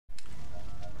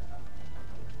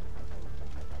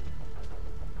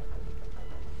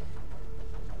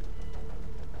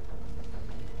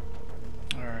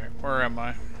Where am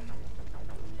I?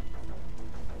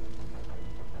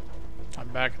 I'm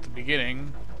back at the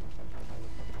beginning.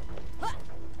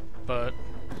 But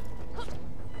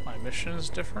my mission is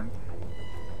different.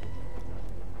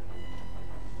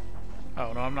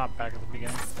 Oh no, I'm not back at the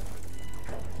beginning.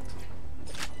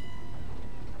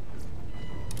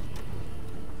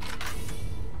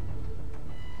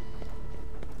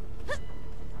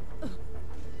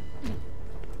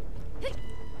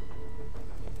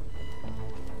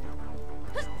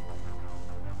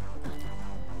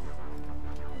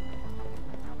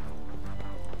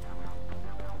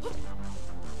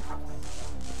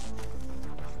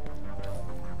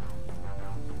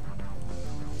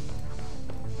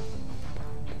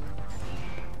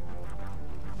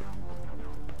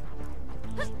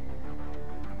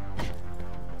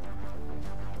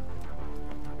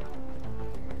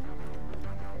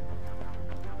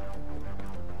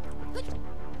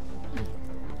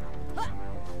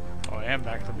 And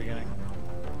back to the beginning.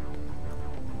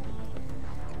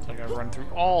 It's like I run through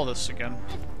all this again.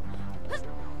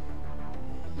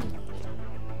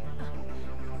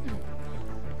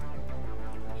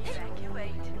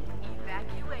 Evacuate.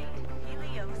 Evacuate.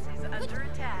 Helios is under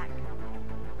attack.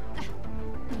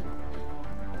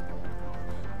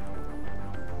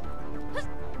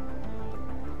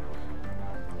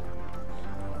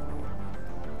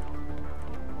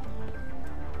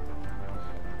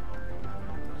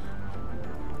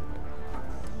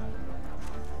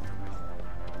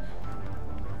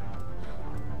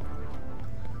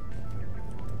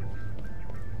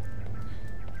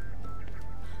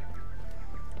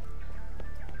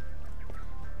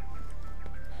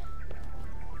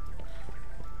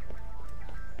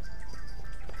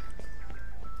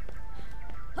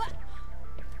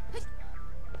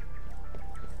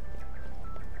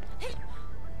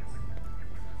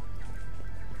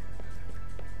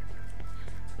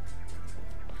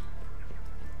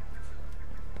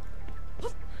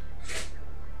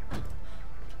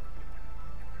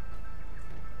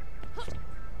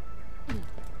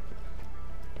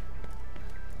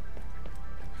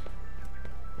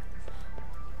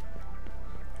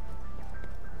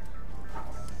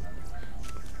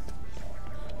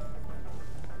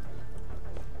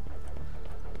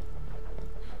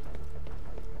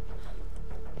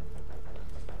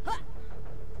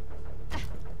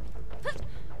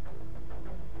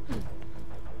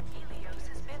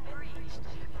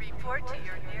 Report to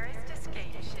your nearest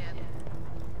escape ship.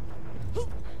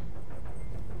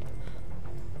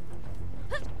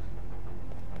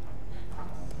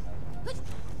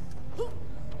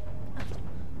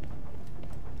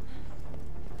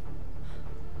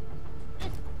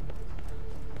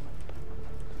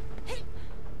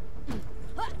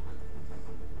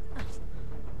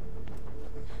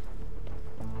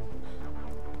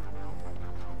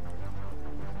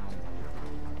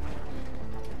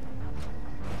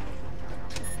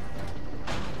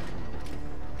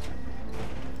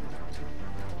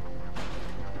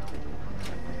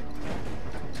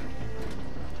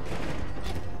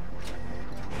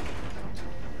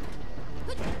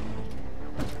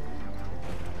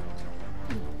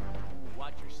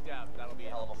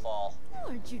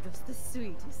 Aren't you just the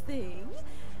sweetest thing?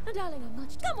 Oh, darling, I'm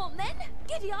not... Come on, then!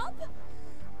 Giddy up!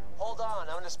 Hold on,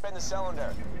 I'm gonna spin the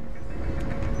cylinder.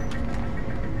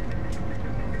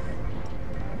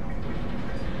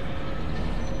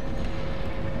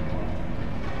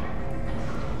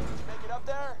 Make it up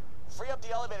there? Free up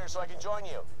the elevator so I can join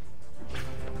you.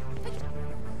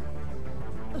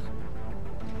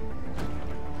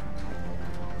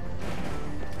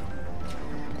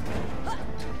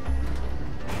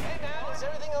 Is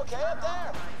everything okay up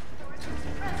there?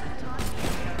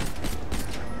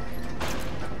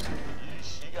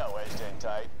 Yeesh, you got wedged in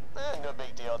tight. No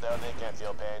big deal though, they can't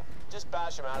feel pain. Just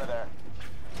bash them out of there.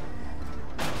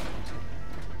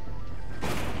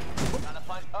 Gotta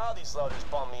find... Oh, these loaders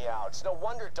bum me out. It's no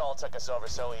wonder Dahl took us over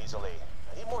so easily.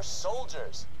 I need more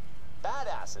soldiers.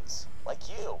 Badasses. Like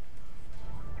you.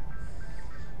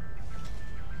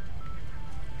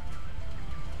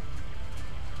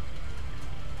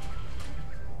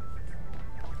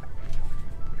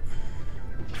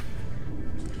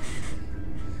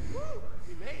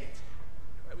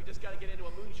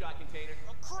 Container.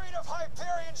 A crate of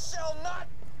Hyperion shall not...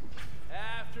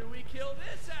 After we kill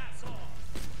this asshole!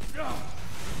 No!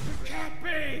 It can't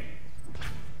be!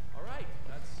 Alright,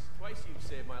 that's twice you've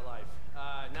saved my life.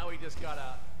 Now we just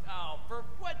gotta... Oh, for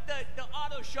what the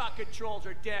auto shot controls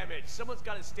are damaged. Someone's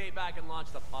gotta stay back and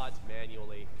launch the pods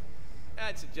manually.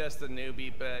 I'd suggest a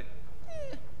newbie, but...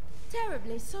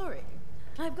 Terribly sorry.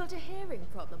 I've got a hearing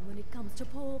problem when it comes to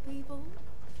poor people.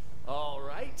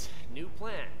 Alright, new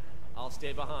plan. I'll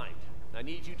stay behind. I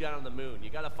need you down on the moon. You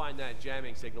gotta find that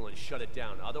jamming signal and shut it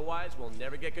down. Otherwise, we'll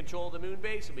never get control of the moon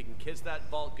base and we can kiss that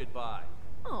vault goodbye.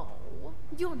 Oh,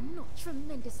 you're not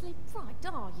tremendously bright,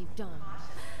 are you, darling?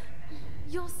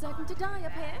 You're certain to die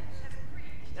up here.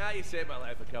 Now you saved my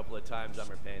life a couple of times. I'm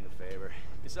repaying the favor.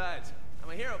 Besides, I'm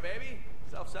a hero, baby.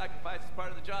 Self-sacrifice is part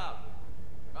of the job.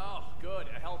 Oh, good.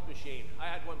 A health machine. I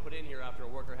had one put in here after a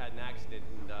worker had an accident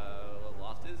and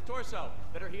lost his torso.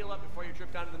 Better heal up before your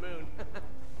trip down to the moon.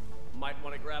 Might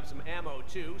want to grab some ammo,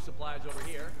 too. Supplies over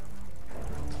here.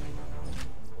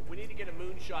 We need to get a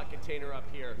moonshot container up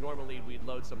here. Normally, we'd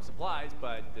load some supplies,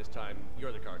 but this time,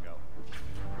 you're the cargo.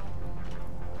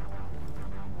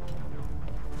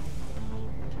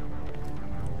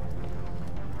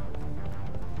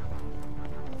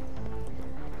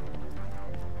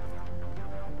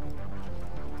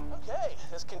 Okay,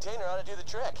 this container ought to do the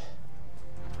trick.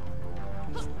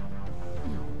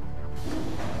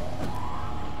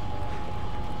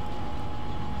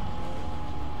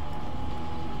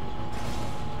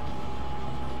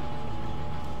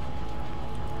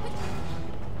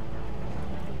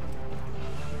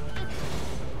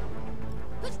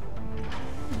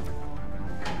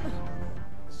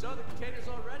 So the container's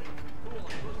all ready. Cool,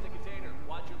 I'm closing the container.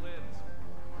 Watch your limbs.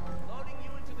 Loading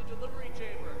you into the delivery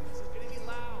chamber. This is gonna be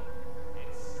loud.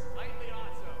 It's slightly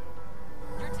awesome.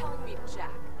 You're telling me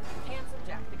Jack, Handsome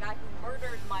Jack, the guy who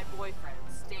murdered my boyfriend,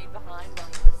 stayed behind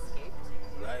while you escaped?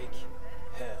 Like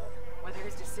hell. Whether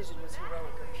his decision was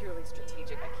heroic or purely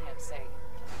strategic, I can't say.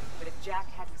 But if Jack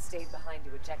hadn't stayed behind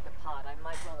to eject the pod, I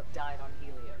might well have died on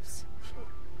Helios.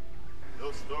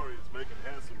 Your story is making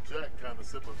Handsome Jack kind of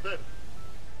sympathetic.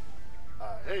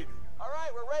 I hate it. All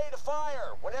right, we're ready to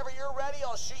fire. Whenever you're ready,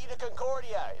 I'll shoot you to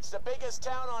Concordia. It's the biggest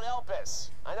town on Elpis.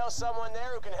 I know someone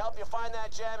there who can help you find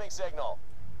that jamming signal.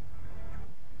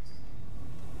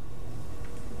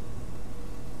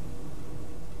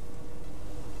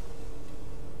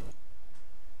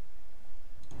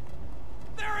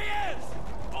 There he is!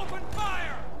 Open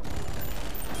fire!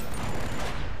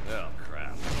 Oh,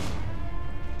 crap.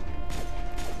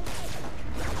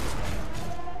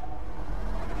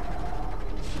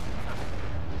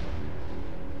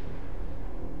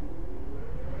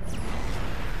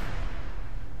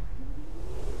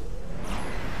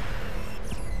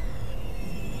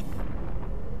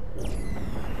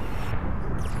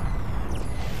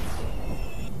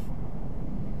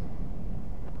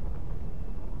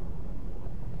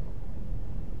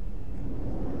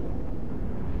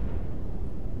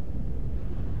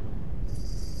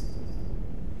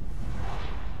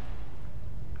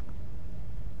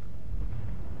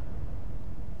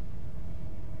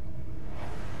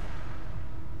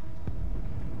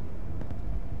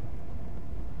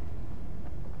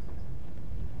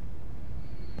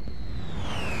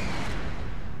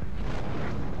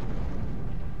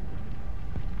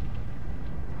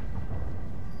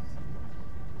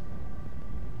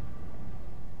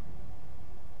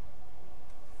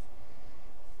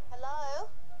 Hello?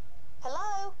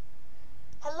 Hello?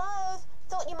 Hello?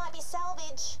 Thought you might be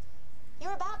salvage.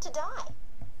 You're about to die.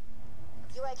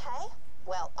 You okay?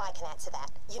 Well, I can answer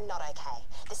that. You're not okay.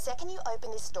 The second you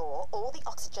open this door, all the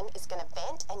oxygen is going to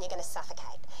vent and you're going to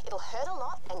suffocate. It'll hurt a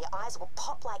lot and your eyes will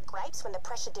pop like grapes when the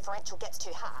pressure differential gets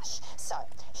too harsh. So,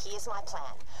 here's my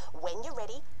plan. When you're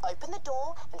ready, open the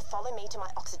door and follow me to my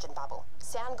oxygen bubble.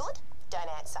 Sound good? Don't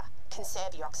answer.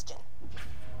 Conserve your oxygen.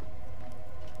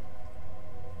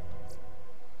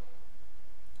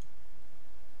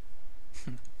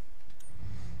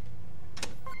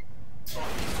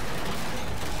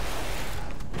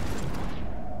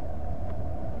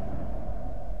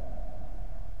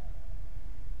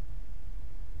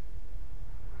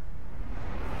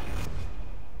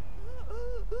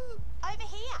 Over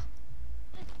here.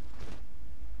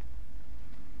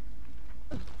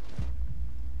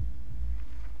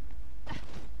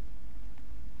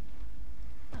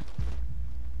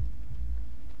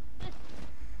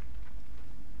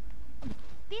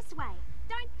 This way.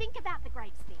 Don't think about the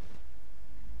grapes thing.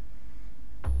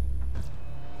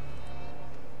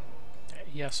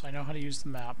 Yes, I know how to use the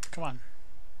map. Come on.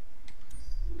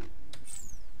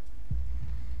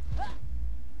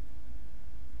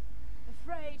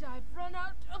 Afraid I've run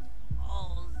out of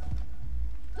balls.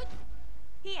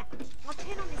 Here, I'll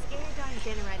turn on this air dome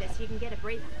generator so you can get a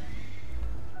breather.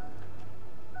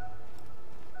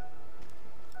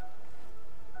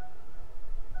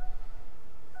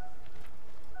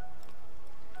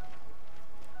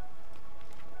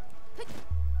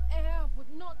 Air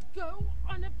would not go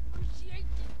unappreciated.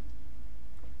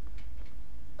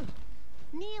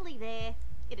 Nearly there.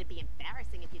 It'd be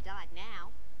embarrassing if you died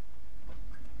now.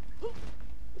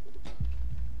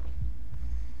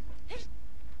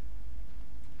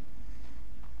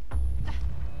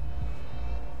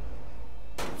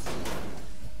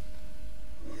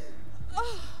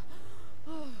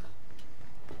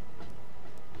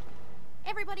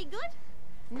 Everybody good?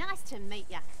 Nice to meet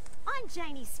ya. I'm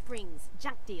Janie Springs,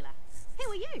 junk dealer. Who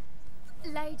are you?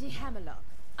 Lady Hammerlock.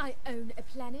 I own a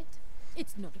planet.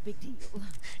 It's not a big deal.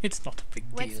 It's not a big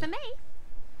deal. Works for me.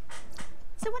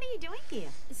 So what are you doing here?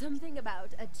 Something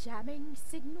about a jamming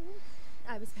signal?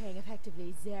 I was paying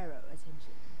effectively zero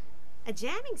attention. A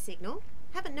jamming signal?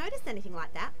 Haven't noticed anything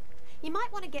like that. You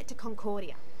might want to get to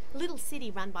Concordia, a little city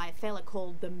run by a fella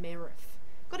called the Merif.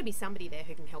 Got to be somebody there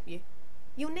who can help you.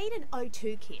 You'll need an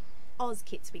O2 kit, Oz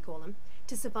kits we call them,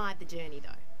 to survive the journey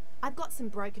though. I've got some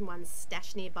broken ones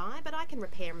stashed nearby, but I can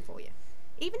repair them for you.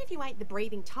 Even if you ain't the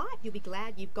breathing type, you'll be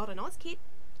glad you've got an Oz kit.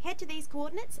 Head to these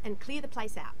coordinates and clear the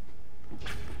place out.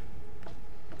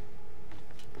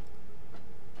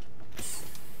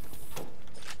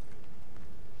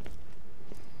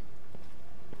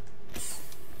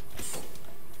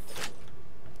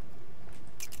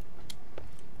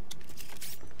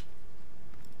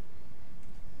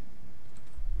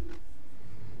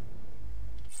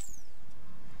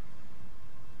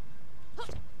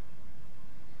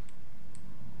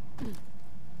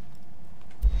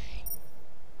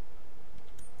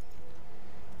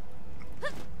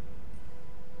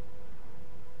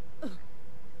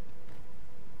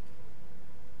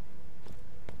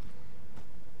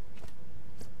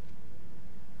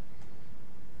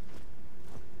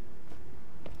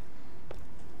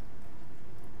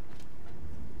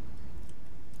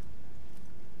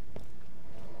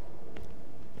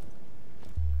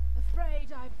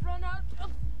 I've run out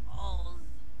of Oz.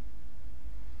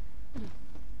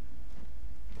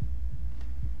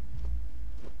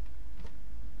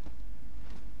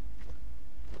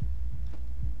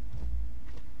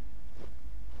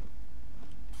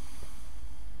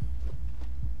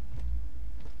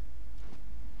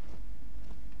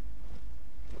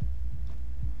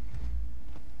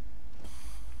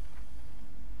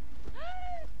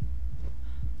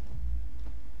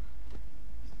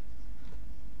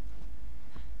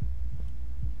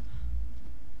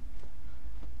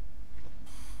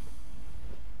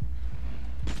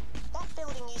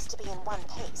 Used to be in one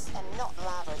piece and not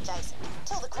lava adjacent.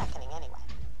 Till the crackening, anyway.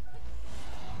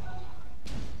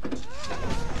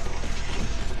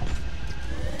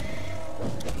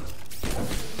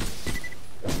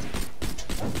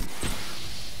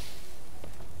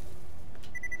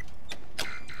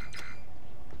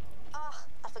 Oh,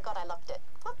 I forgot I locked it.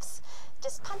 Whoops.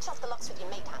 Just punch off the locks with your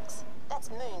meat hunks. That's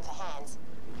moon for hands.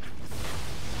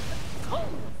 Oh!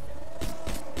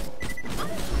 I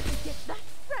want to get that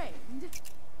framed.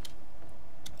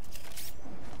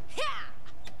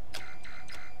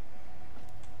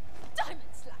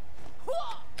 Diamond slap.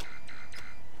 Whoa!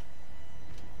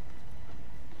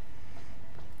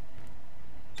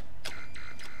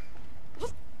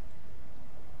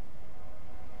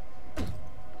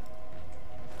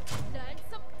 Learn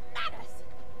some manners.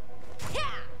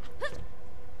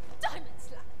 Diamond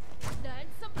slap. Learn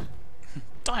some.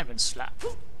 Diamond slap.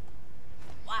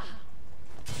 Wow.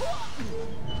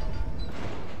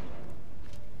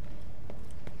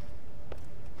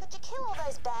 Could you kill all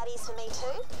those baddies for me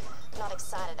too? Not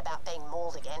excited about being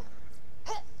mauled again.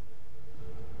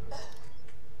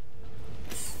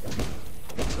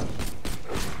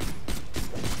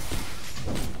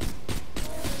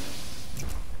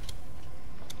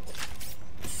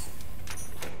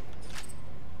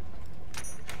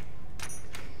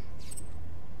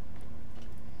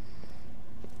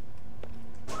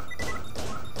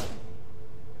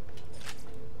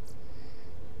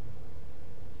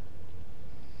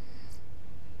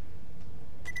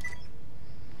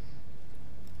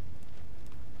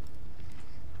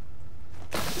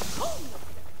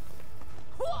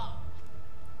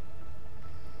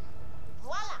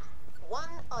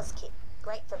 Oz kit.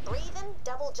 Great for breathing,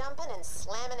 double jumping and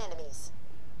slamming enemies.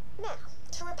 Now,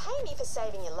 to repay me for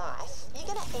saving your life, you're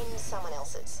gonna end someone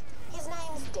else's. His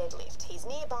name's Deadlift. He's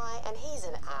nearby and he's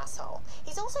an asshole.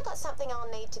 He's also got something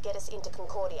I'll need to get us into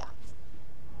Concordia.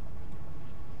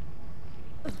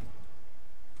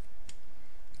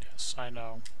 Yes, I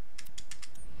know.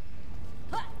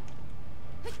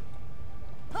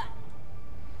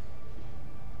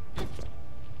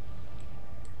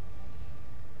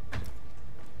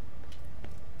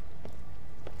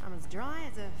 I'm as dry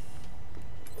as a...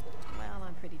 well,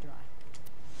 I'm pretty dry.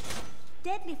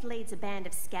 Deadlift leads a band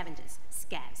of scavengers,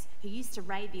 scavs, who used to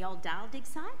raid the old Dahl dig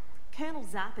site. Colonel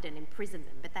Zarpedon imprisoned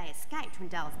them, but they escaped when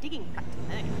Dahl's digging truck to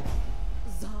murder.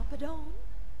 Zarpedon?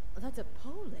 That's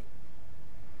appalling.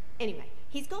 Anyway,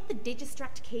 he's got the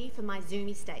Digistruct key for my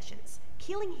Zoomy stations.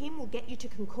 Killing him will get you to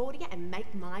Concordia and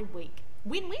make my week.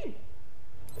 Win-win.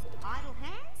 Idle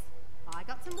hands? I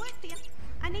got some work for you.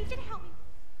 I need you to help me.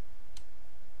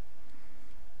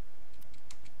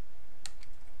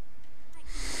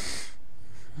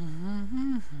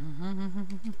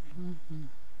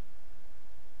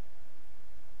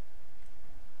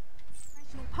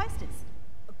 Posters.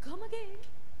 Come again.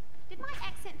 Did my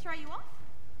accent throw you off?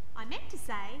 I meant to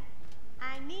say,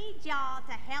 I need y'all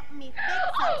to help me fix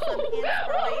up some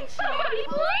inspirational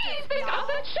posters, y'all.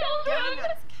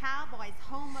 Donuts, cowboys,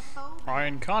 homophobic.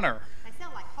 Ryan Connor, They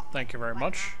sell like hot thank you very dogs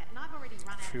much at night, and I've already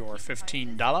run out for of your cheap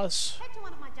 $15. posters. Head to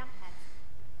one of my jump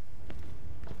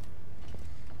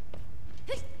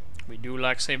pads. We do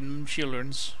like saving them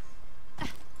children's.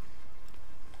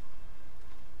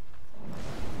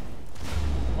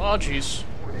 Oh, jeez.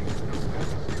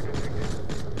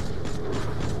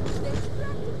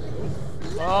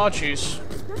 Oh, jeez.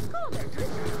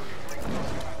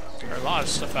 There's a lot of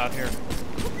stuff out here.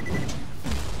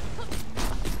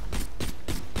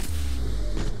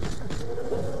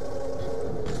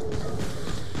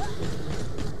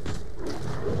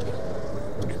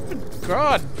 Good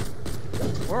God.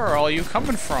 Where are all you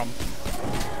coming from?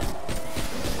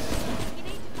 You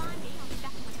need to find me on the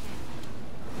back of my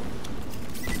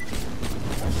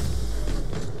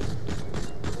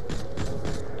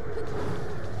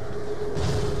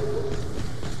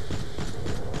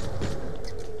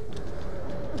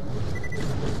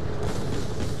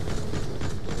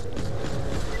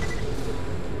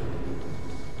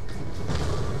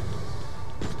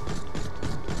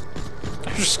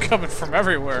They're just coming from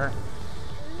everywhere.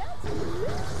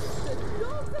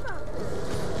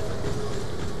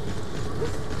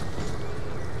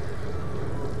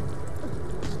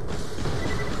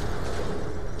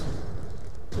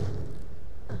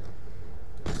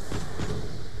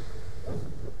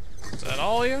 Is that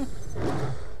all of you?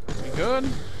 We good?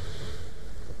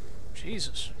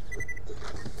 Jesus.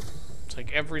 It's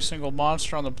like every single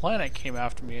monster on the planet came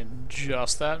after me in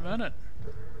just that minute.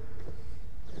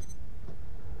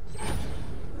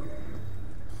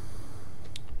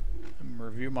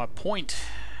 Review my point.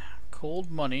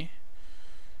 Cold money,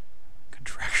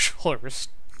 contractual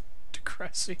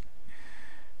aristocracy,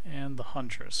 and the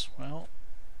Huntress. Well,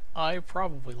 I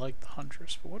probably like the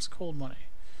Huntress, but what's cold money?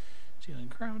 Dealing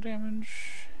crowd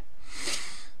damage.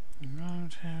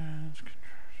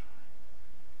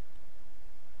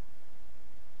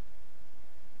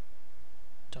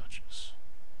 Duchess.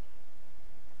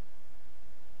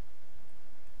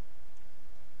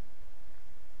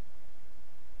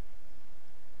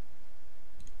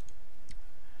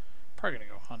 Probably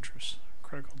gonna go Huntress.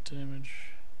 Critical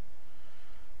damage.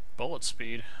 Bullet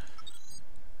speed.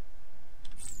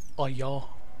 Oh, y'all.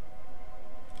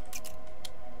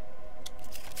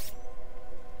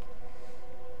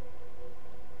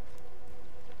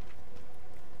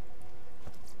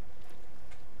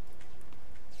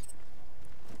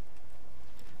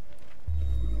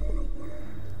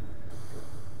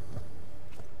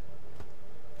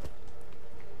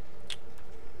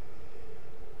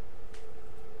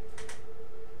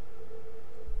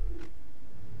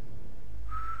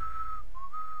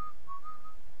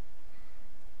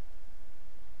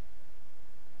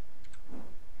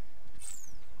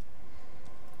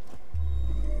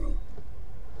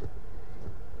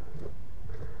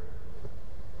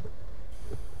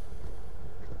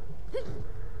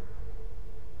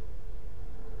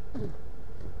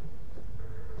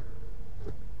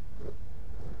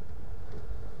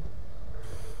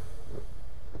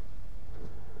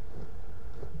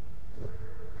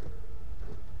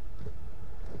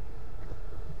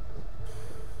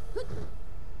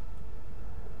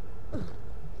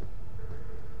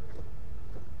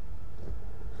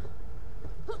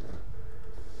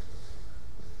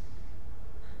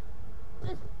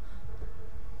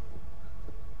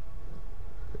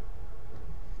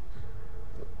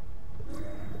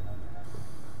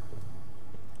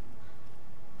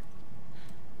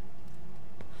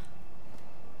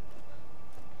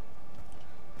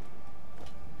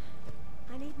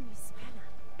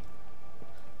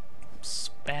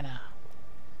 Spanner.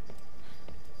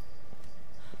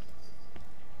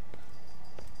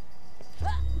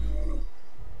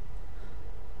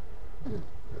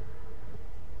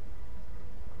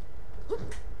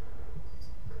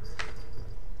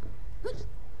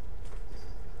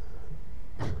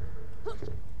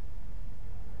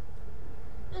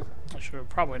 I should have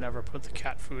probably never put the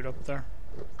cat food up there.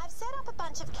 I've set up a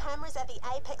bunch of cameras at the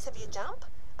apex of your jump.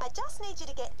 I just need you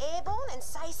to get airborne and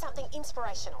say something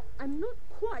inspirational. I'm not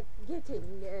quite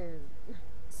getting,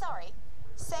 Sorry.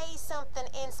 Say something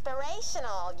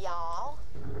inspirational, y'all.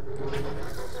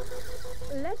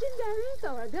 Legendaries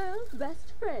are a girl's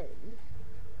best friend.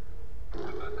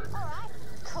 Alright,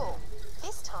 cool.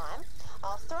 This time,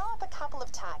 I'll throw up a couple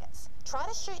of targets. Try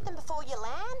to shoot them before you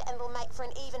land and it'll make for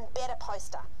an even better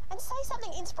poster. And say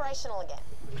something inspirational again.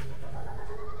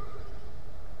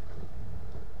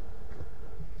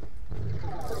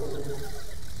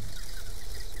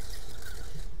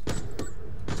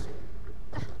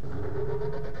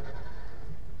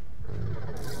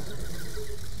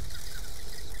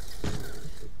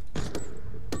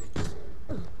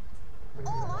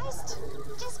 Almost.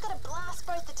 Just gotta blast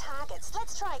both the targets.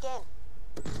 Let's try again.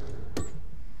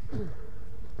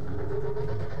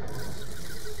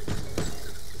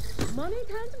 Money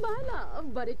can't buy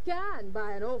love, but it can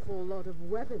buy an awful lot of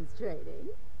weapons training.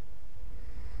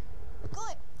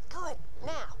 Good, good.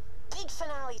 Now, big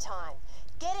finale time.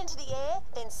 Get into the air,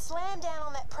 then slam down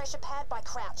on that pressure pad by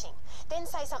crouching. Then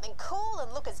say something cool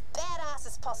and look as badass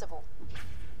as possible.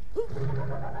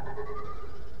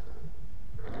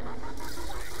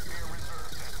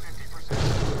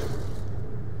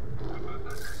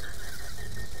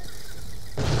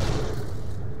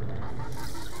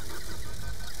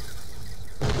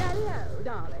 Hello,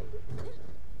 darling.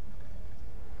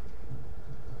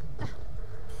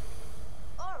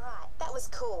 Alright, that was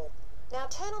cool. Now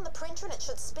turn on the printer and it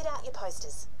should spit out your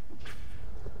posters.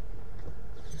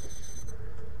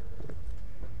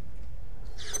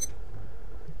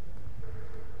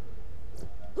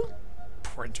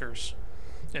 Printers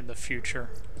in the future.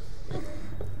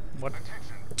 What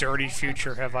dirty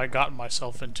future have I gotten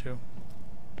myself into?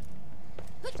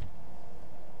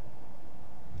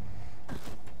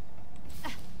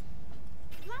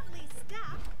 Lovely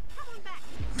stuff. Come on back.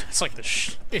 It's like the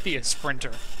shittiest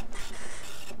printer.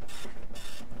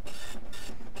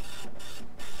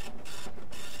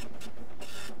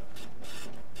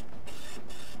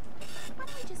 Why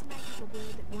don't we just make up a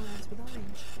word that rhymes with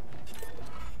orange?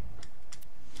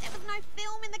 There was no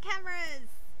film in the cameras.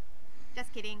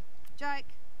 Just kidding. Joke.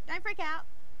 Don't freak out.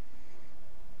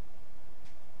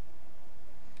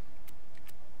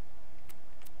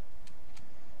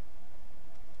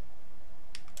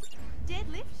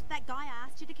 Deadlift, that guy I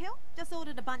asked you to kill, just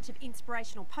ordered a bunch of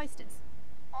inspirational posters.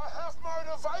 I have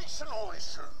motivational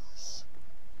issues.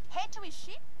 Head to his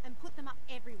ship and put them up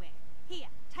everywhere. Here,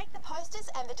 take the Posters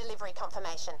and the delivery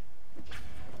confirmation.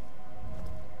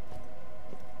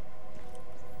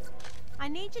 I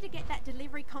need you to get that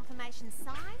delivery confirmation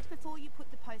signed before you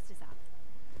put the posters up.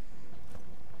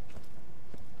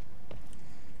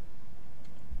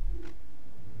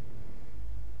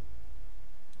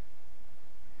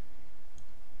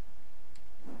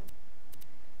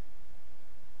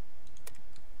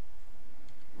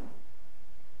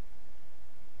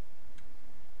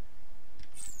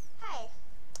 Hey,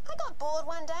 I got bored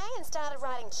one day and started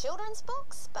writing children's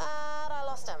books, but I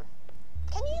lost them.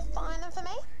 Can you find them for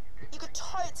me? You could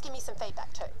totes give me some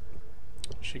feedback too.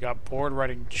 She got bored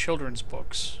writing children's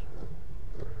books.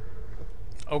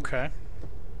 Okay.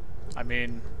 I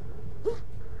mean...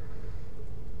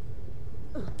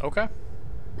 Okay.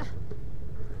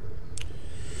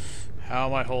 How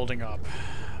am I holding up?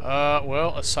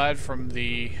 Well, aside from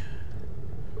the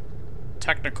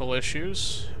technical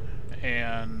issues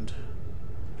and...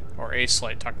 or a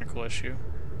slight technical issue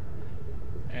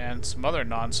and some other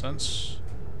nonsense,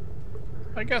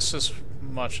 I guess as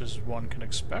much as one can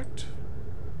expect.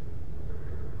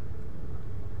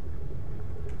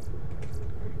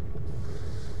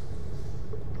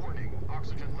 Warning,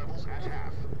 oxygen levels at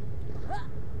half.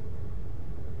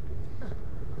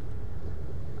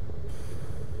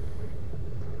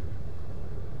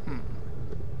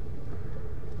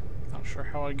 Not sure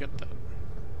how I get that.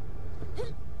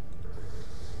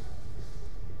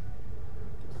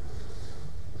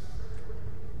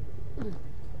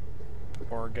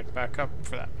 Or get back up,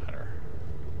 for that matter.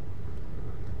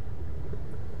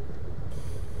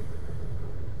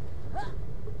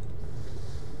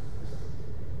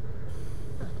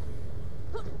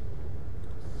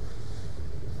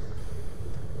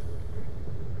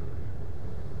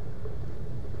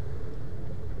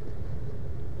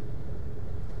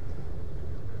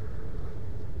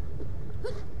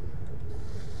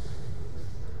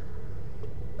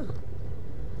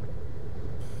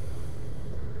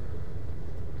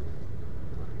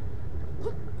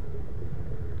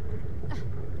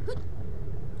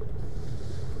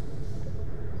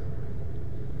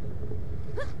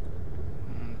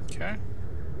 Okay.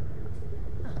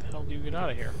 How the hell do you get out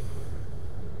of here?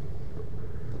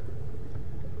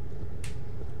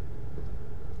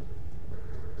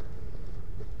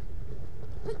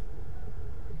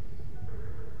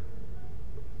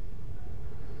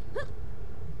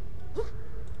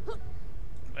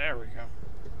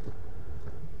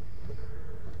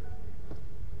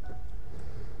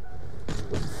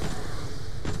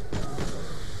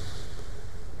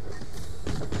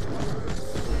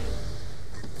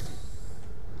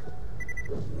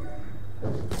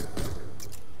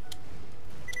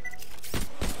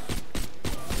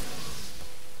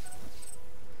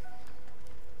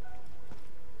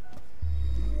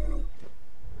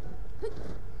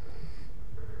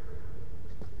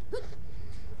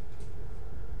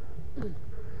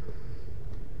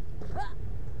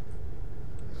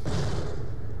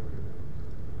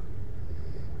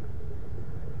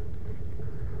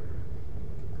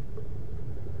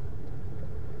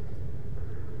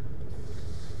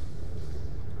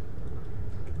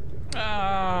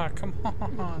 Ah, come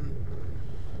on.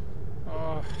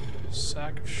 Oh,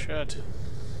 sack of shit.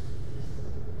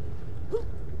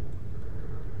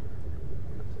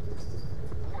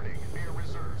 Warning, air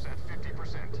reserves at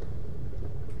 50%.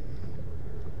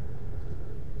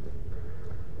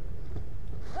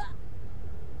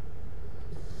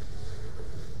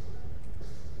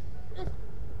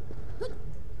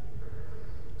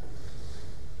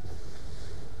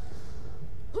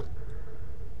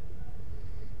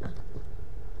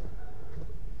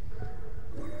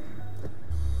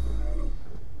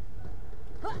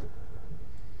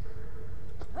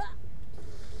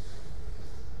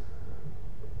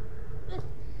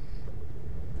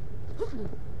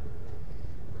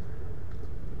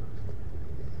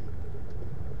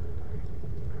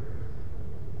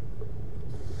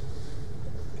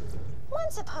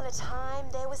 Once upon a time,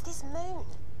 there was this moon.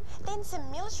 Then some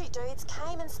military dudes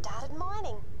came and started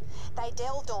mining. They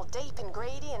delved all deep and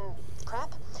greedy and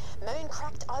crap. Moon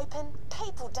cracked open,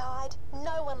 people died,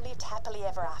 no one lived happily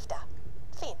ever after.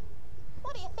 Finn,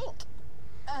 what do you think?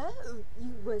 Oh,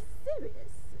 you were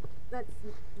serious?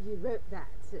 You wrote that?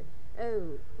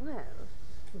 Oh, well,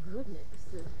 goodness.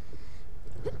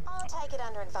 I'll take it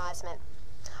under advisement.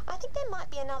 I think there might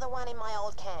be another one in my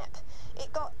old camp.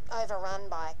 It got overrun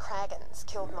by Kragans,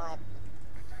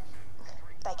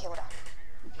 They killed her.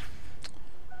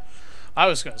 I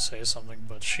was gonna say something,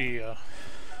 but she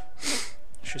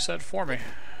said it for me.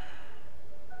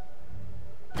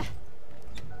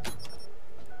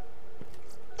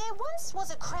 There once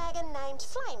was a Kragan named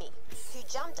Flamey, who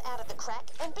jumped out of the crack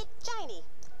and bit Janie.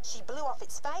 She blew off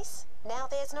its face. Now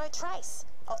there's no trace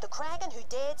of the Kragan who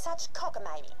dared such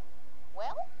cockamamie.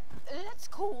 Well, let's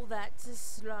call that a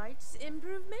slight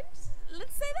improvement.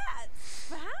 Let's say that,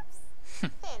 perhaps?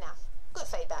 Fair enough. Good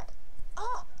feedback.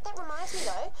 Oh, that reminds me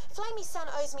though. Flamey's son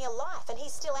owes me a life and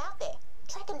he's still out there.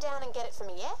 Track him down and get it for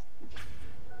me, yeah?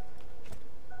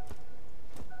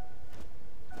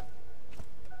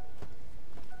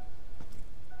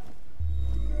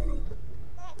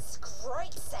 That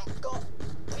scrote sack got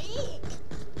big.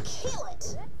 Kill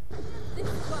it. This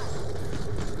one.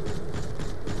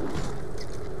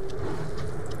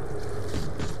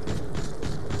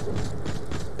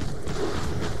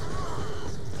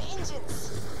 Vengeance.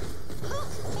 Look,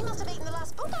 he must have eaten the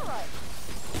last book I wrote.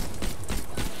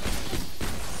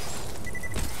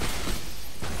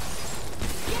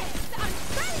 Yes, I'm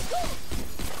very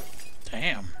good.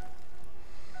 Damn.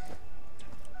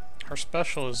 Her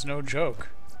special is no joke.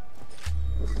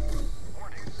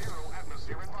 Warning, 0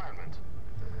 atmosphere environment.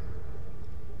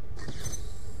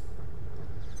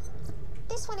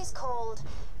 This one is called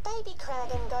Baby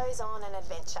Kragan Goes on an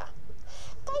Adventure.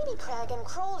 Baby Kragan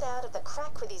crawled out of the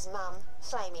crack with his mum,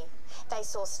 Flamey. They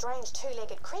saw strange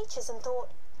two-legged creatures and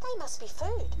thought they must be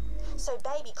food. So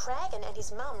Baby Kragan and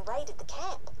his mum raided the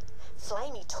camp.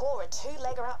 Flamey tore a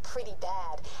two-legger up pretty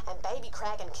bad, and Baby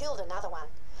Kragan killed another one.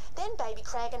 Then Baby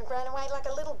Kragan ran away like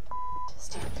a little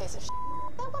stupid piece of shit.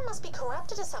 That one must be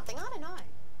corrupted or something, I don't know.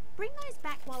 Bring those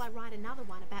back while I write another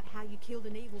one about how you killed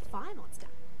an evil fire monster.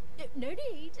 No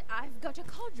need. I've got a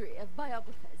cadre of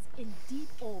biographers in deep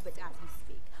orbit as we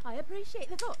speak. I appreciate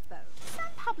the thought, though.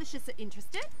 Some publishers are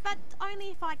interested, but only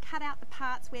if I cut out the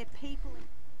parts where people...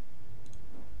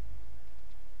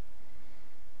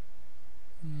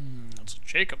 That's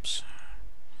Jacobs.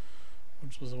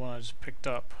 Which was the one I just picked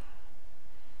up.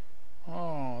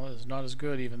 Oh, that is not as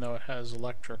good, even though it has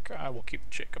electric. I will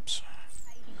keep Jacobs.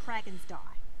 Baby Kragans die.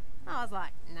 I was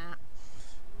like, nah.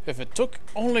 If it took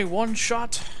only one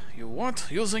shot, you weren't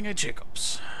using a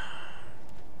Jacobs.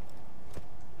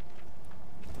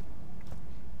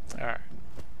 Alright.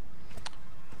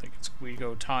 I think it's we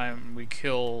go time, we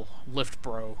kill Lift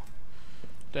Bro.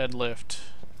 Deadlift.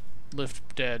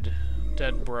 Lift dead.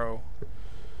 Dead bro.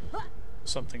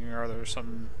 Something or other,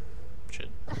 some shit.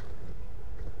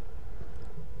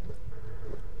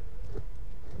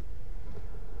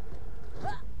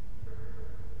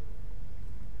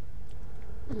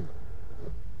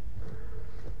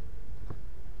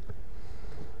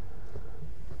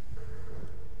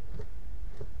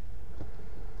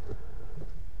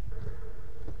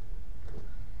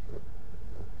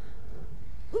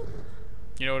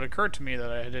 You know, it occurred to me that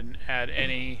I didn't add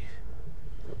any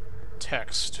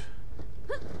text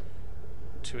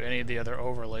to any of the other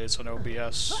overlays on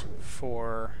OBS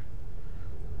for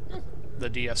the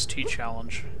DST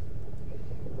challenge.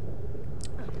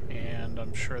 And and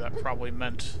I'm sure that probably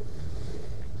meant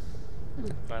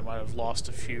that I might have lost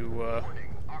a few,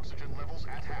 Oxygen levels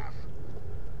at half.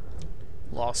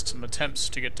 lost some attempts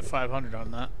to get to 500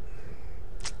 on that.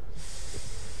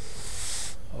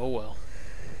 Oh well.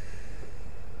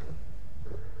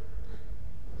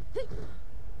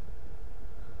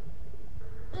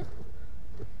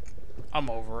 I'm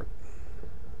over it.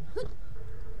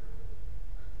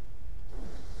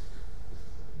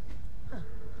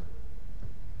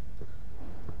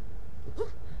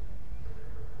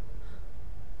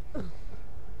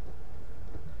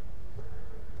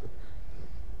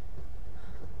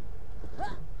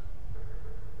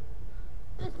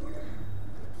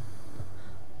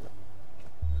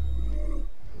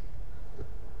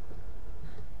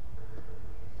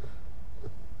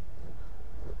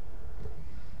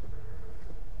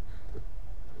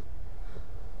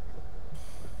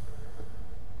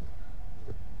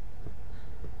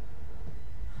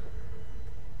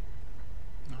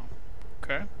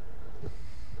 Okay.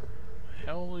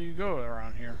 Hell will you go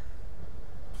around here?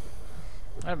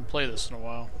 I haven't played this in a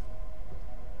while.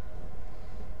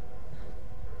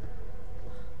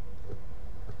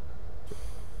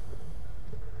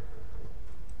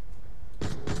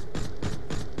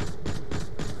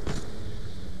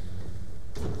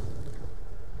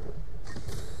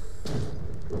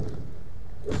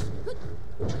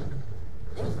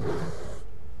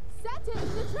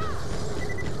 Setting the trap!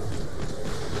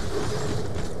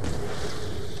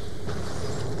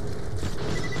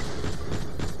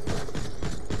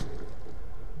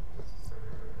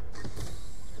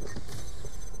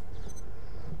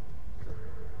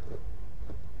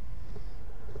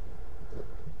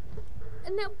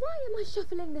 Now, why am I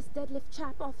shuffling this deadlift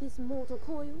chap off his mortal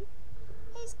coil?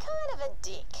 He's kind of a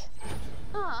dick.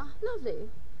 Ah, lovely.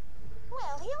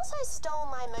 Well, he also stole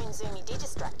my Moonzoomy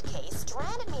Digistruct key,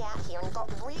 stranded me out here, and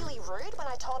got really rude when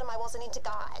I told him I wasn't into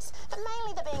guys. But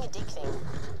mainly the being a dick thing.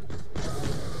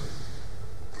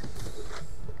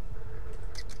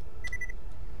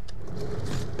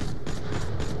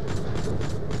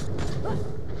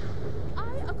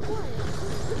 I acquired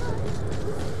this device.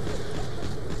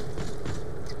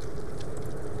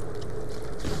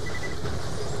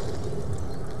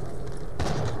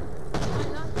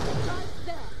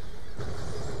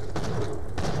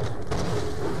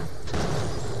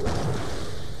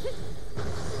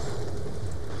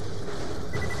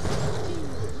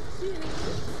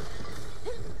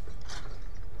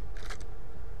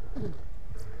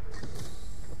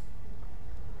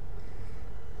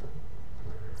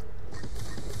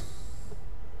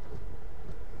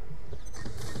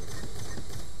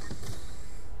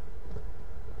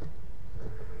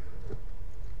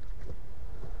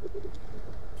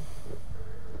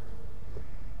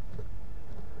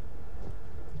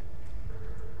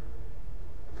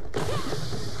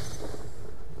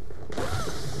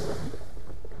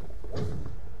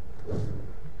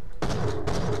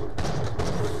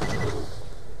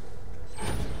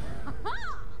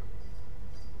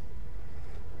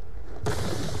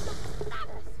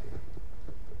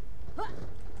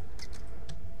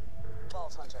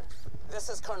 This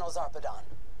is Colonel Zarpedon.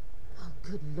 Oh,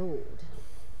 good lord.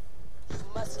 You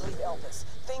must leave Elpis.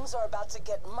 Things are about to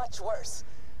get much worse.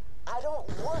 I don't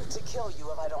want to kill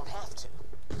you if I don't have to.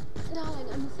 Darling,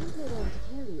 I'm simply going to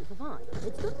kill you for fun.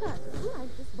 It's good practice. You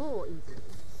like this bore easily.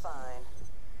 Fine.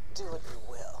 Do what you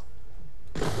will.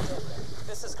 Deborah,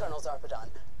 this is Colonel Zarpedon.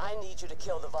 I need you to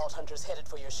kill the Vault Hunters headed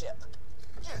for your ship.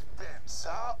 Get bent, sir.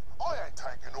 I ain't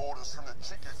taking orders from the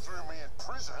chick who threw me in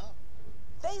prison.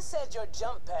 They said your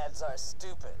jump pads are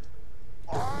stupid.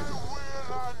 I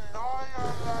will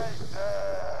annihilate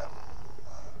them.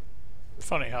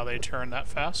 Funny how they turn that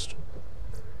fast.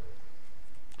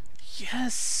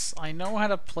 Yes, I know how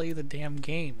to play the damn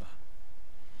game.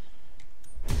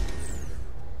 I'll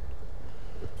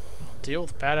deal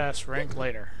with badass rank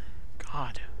later.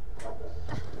 God.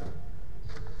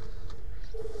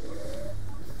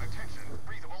 Attention,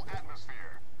 breathable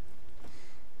atmosphere.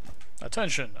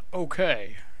 Attention,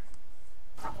 okay.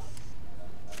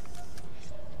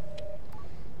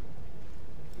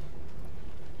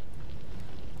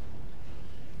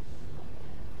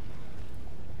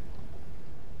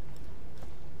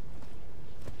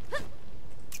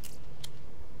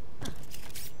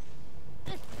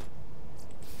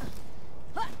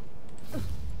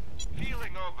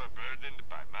 Feeling overburdened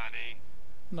by money?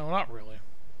 No, not really.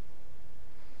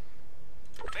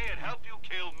 May it help you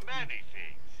kill many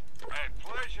things. A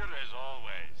pleasure as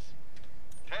always.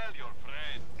 Tell your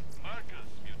friend, Marcus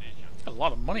Munitions. A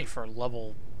lot of money for a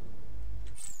level.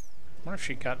 I wonder if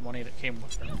she got money that came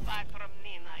with her. You buy from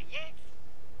Nina, yes?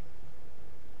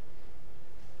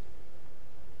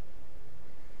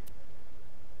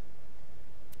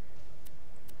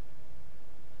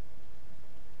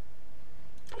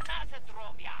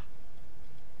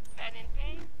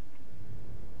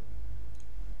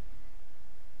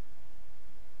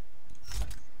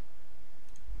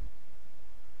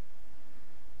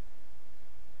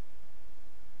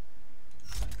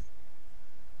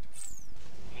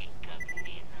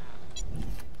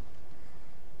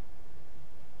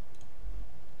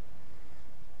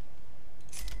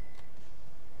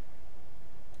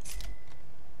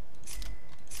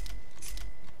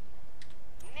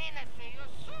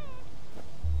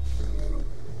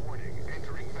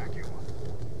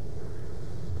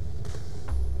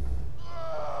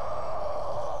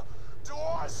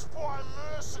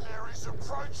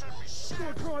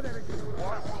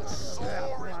 will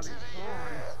soar into the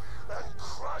air and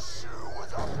crush you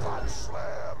with a butt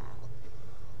slam.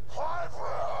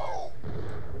 Highbrow!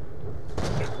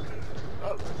 I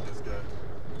like this guy.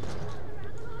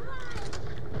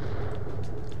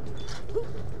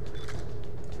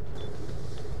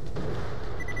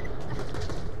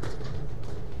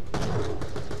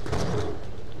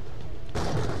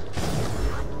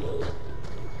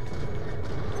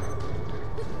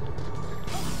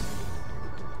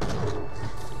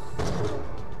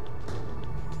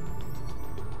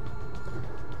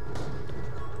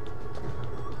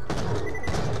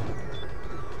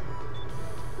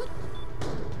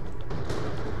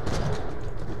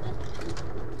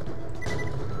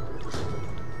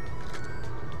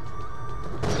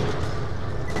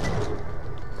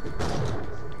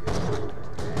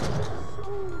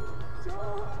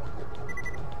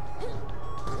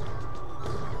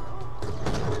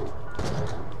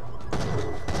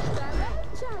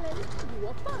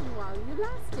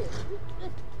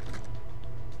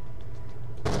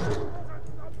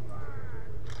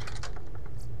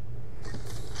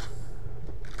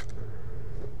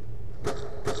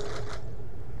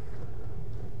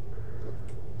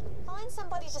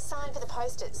 Somebody to sign for the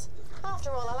posters.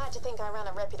 After all, I like to think I run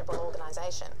a reputable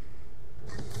organization.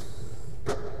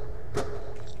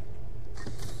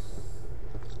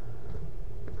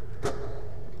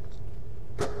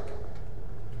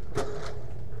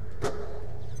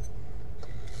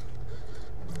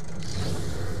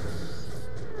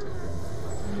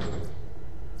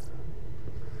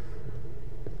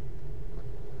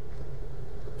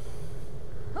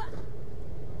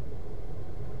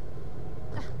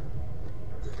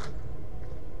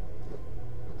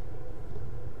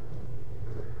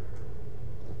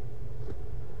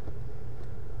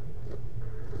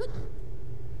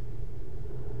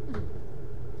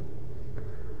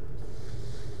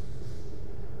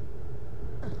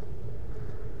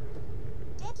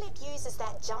 Uses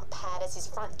that jump pad as his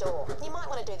front door. You might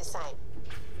want to do the same.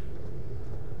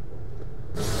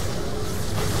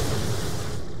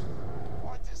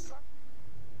 Disable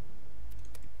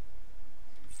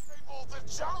the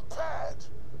jump pad.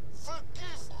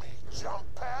 Forgive me, jump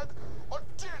pad. I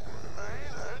didn't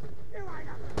mean it.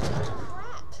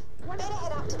 Crap. Better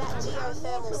head up to that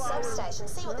geothermal substation,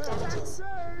 see what the damage is.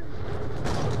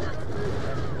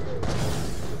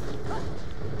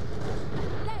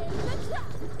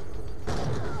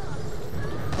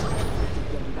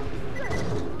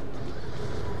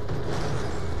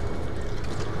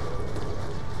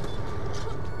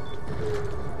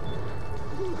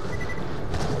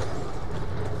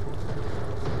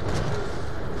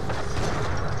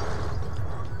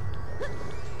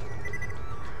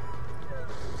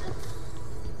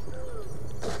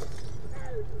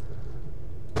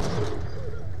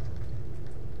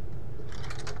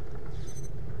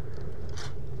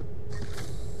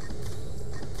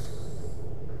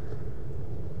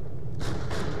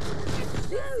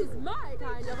 This is my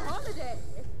kind of holiday.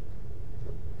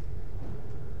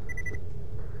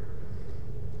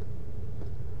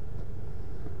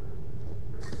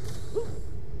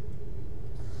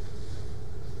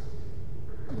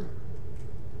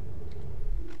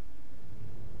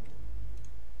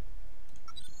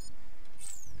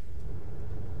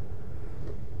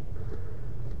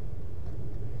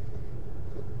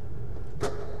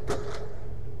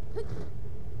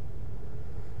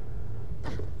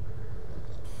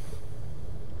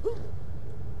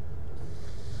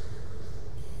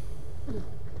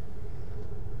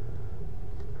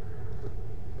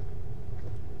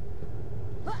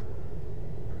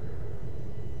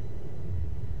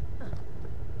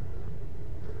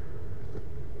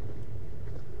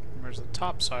 Where's the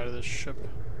top side of this ship?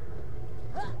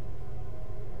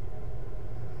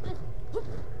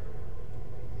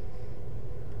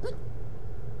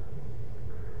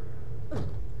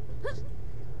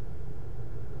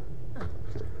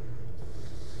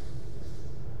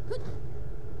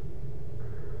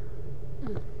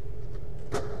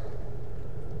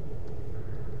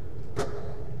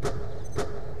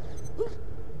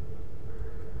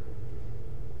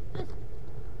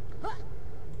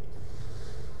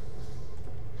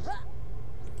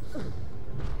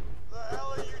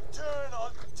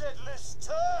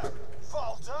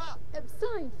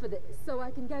 Signed for this so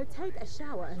I can go take a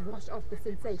shower and wash off the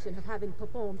sensation of having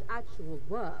performed actual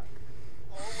work.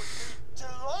 I would be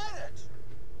delighted.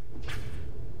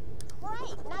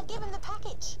 Great, now give him the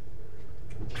package.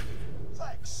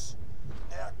 Thanks.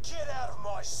 Now get out of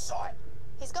my sight.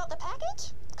 He's got the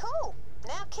package? Cool.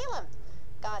 Now kill him.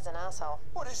 Guy's an asshole.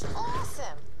 What is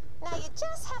awesome? Now you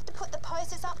just have to put the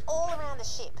posters up all around the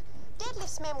ship.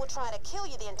 Deadlift's men will try to kill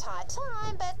you the entire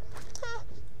time, but...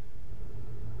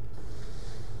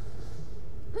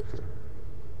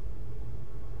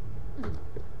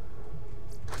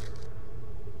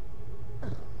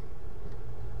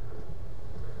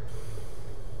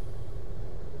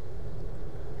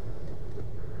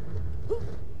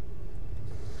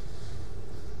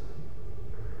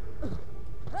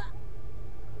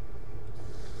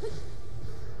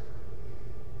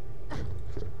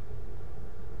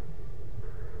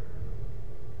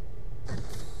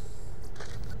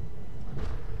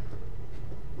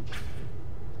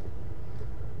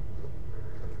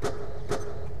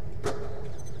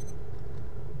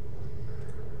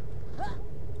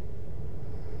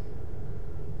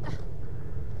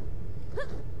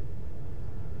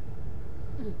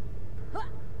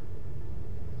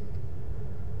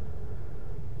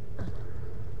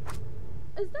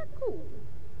 Is that cool?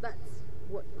 That's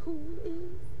what cool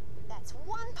is? That's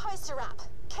one poster up.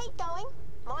 Keep going.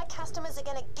 My customers are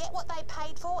going to get what they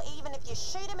paid for, even if you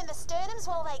shoot them in the sternums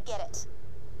while they get it.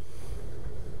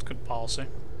 Good policy.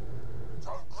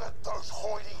 Don't let those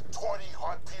hoity-toity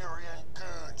Hyperion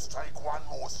goons take one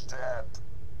more step.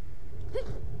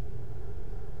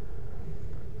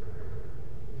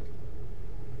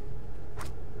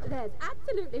 There's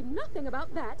absolutely nothing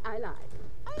about that I like.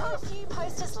 Only a few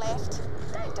posters left.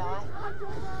 Don't die.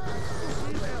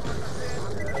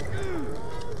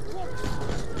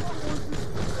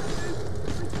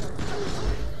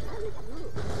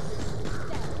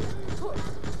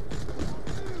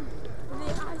 The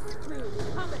ice cream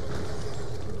coming.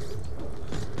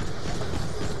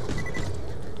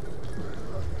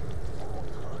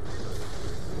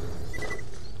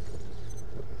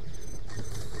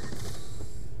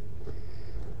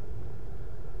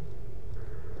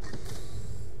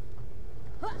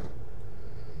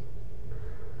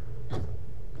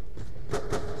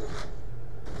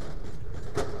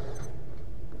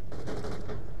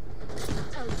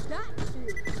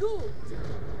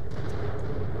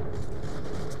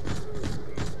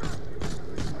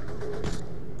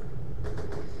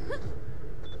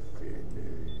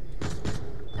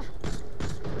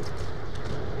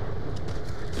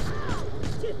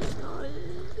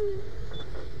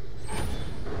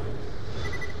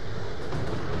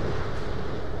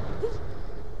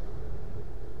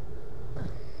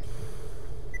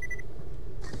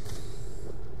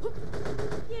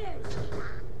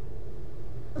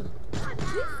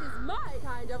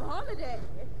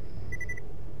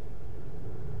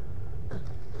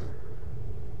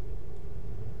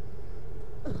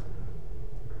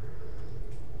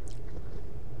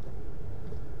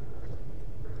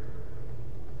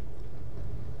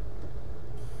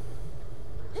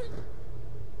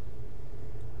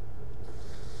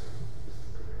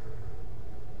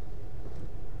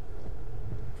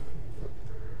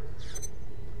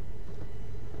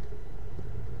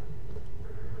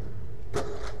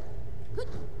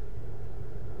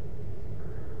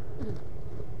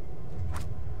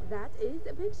 That is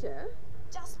a picture.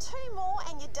 Just 2 more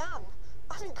and you're done.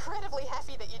 I'm incredibly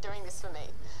happy that you're doing this for me.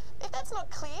 If that's not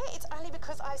clear, it's only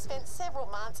because I've spent several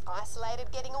months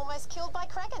isolated getting almost killed by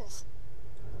Krakens.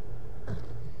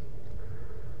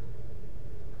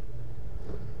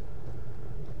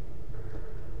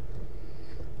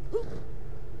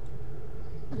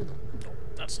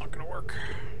 That's not gonna work.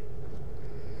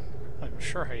 I'm not even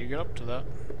sure how you get up to that.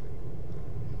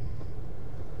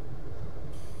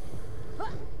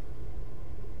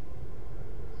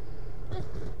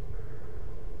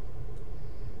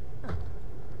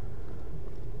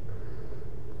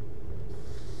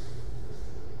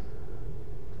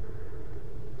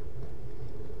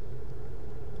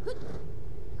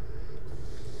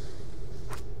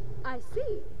 I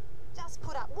see. Just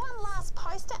put up one last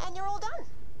poster and you're all done.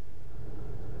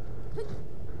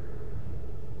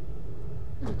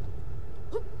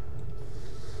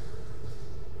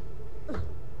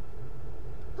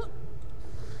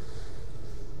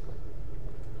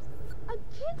 A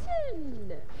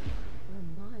kitten!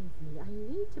 Reminds me, I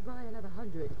need to buy another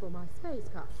 100 for my space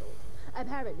castle.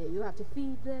 Apparently, you have to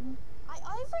feed them. I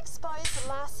overexposed the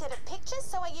last set of pictures,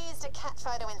 so I used a cat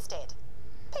photo instead.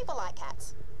 People like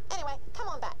cats. Anyway, come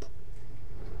on back.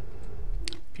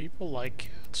 People like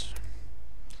cats.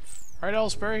 Right,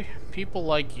 Ellsbury? People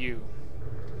like you.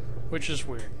 Which is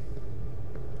weird.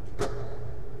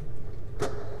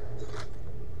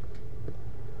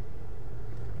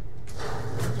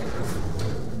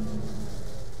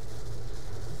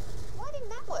 Why didn't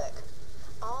that work?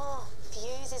 Oh,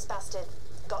 fuse is busted.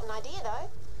 Got an idea though.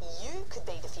 You could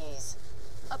be the fuse.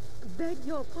 Beg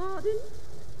your pardon?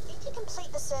 If you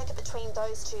complete the circuit between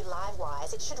those two live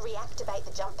wires, it should reactivate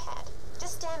the jump pad.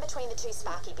 Just stand between the two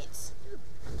sparky bits.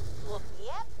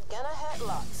 Yep, gonna hurt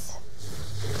lots.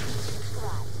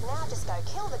 Right, now just go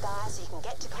kill the guy so you can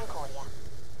get to Concordia.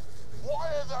 Why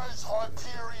are those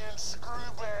Hyperion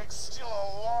screwbags still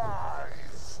alive?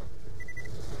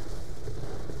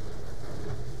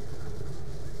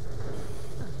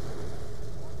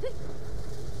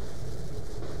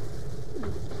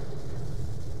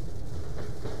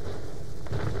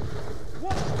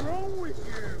 What's wrong with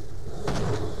you?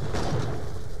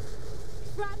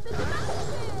 Trapped in the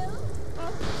battlefield!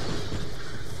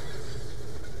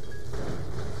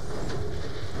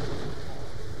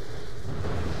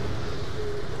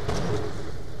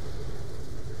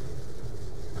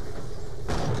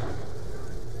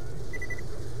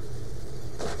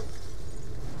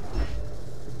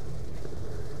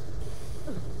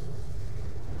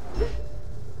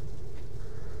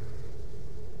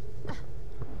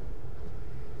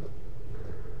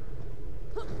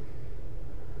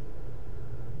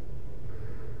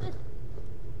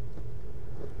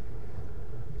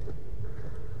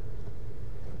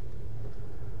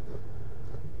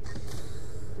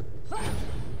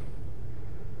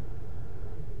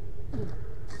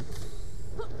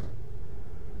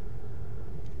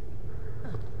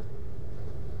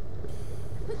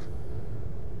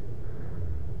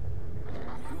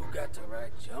 Got to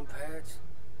ride jump pads?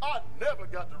 I never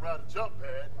got to ride a jump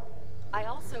pad. I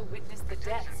also witnessed the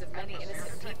deaths of many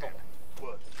innocent people.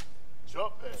 What?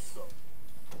 Jump pads, though.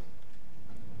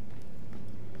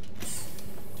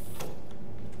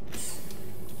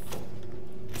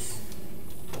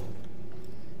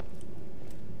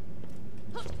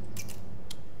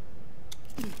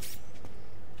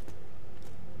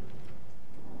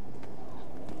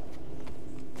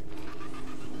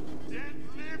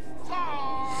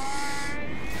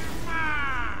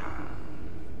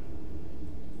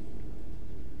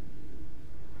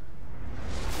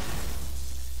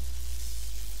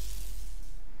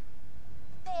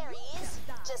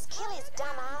 Just kill his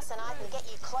dumb ass and I can get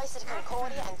you closer to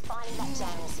Concordia and finding that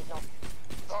jamming signal.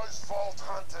 Those Vault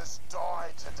Hunters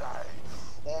died today,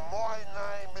 or my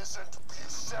name isn't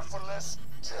Bucephalus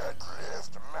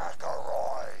Deadlift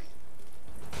McElroy.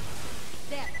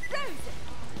 They're frozen!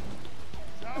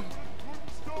 That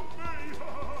wouldn't stop me!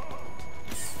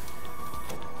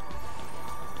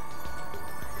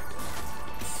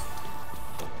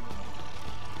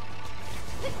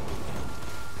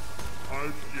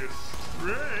 Hope you're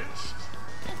stretched.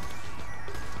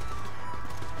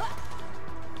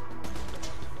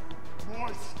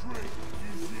 My strength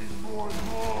is in my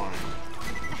mind.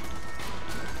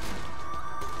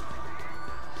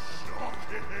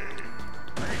 Shocking.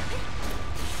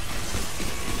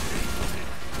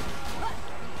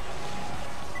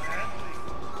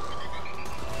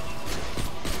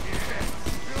 Yeah,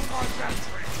 fill my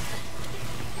battery.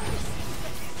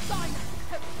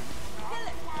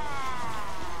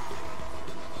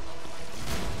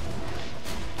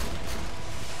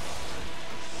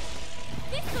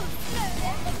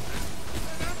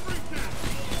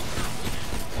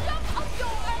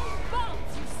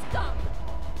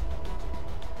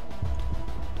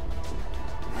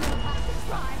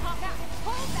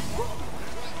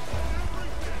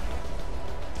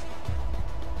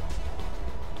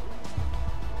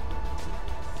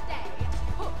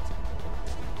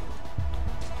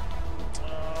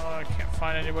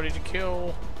 Find anybody to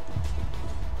kill.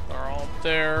 They're all up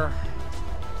there.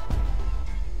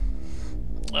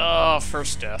 Oh,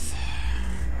 first death.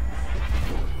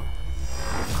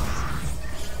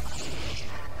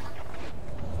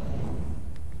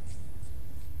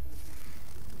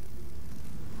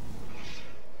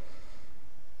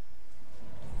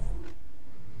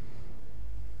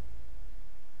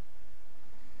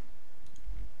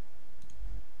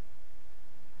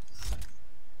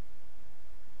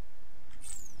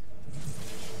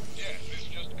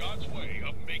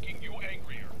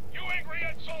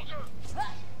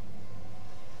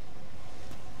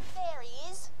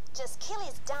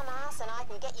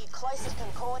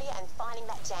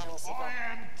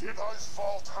 Those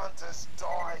Vault Hunters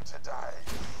died today,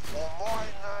 or my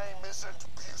name isn't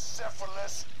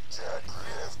Bucephalus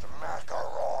Deadlift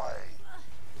McElroy.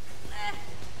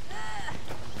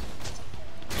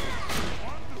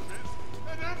 Wonders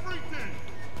and everything.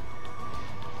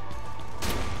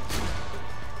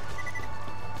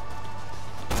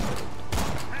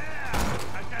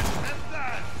 Yeah, I can have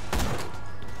that.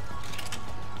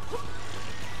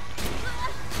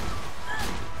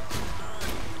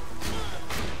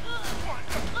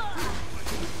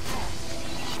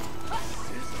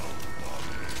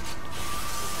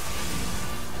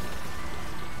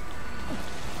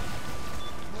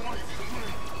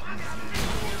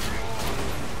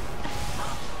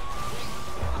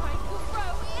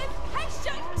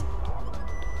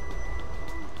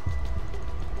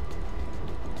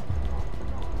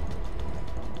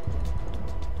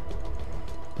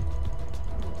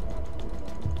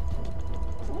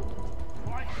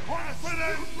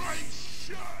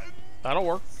 That'll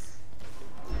work.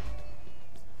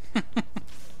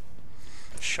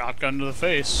 Shotgun to the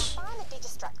face. Find the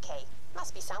Digistruct key.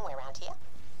 Must be somewhere around here.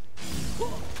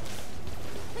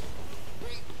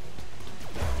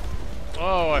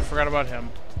 Oh, I forgot about him.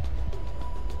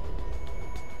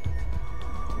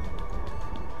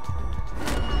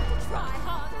 Try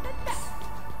harder than that.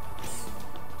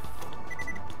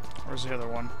 Where's the other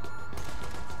one?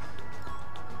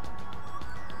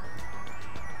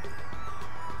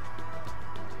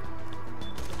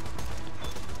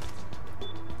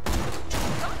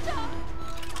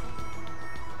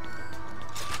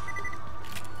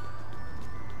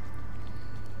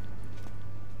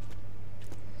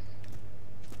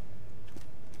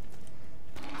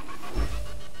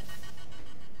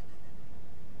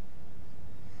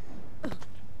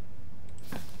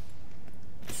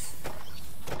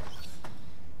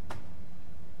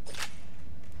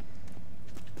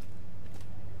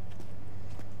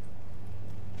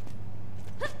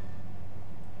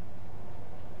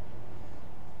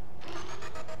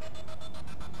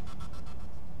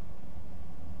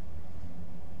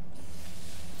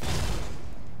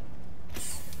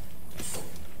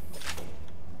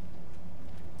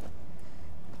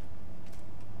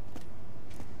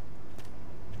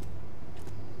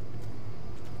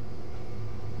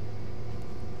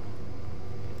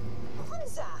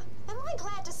 Am I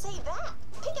glad to see that?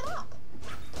 Pick it up.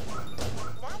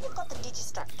 Now you've got the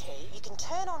Digistruct key, you can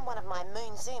turn on one of my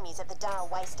moon zoomies at the Dara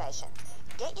way station.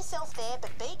 Get yourself there,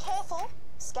 but be careful.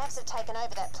 Scavs have taken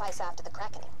over that place after the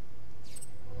Krakening.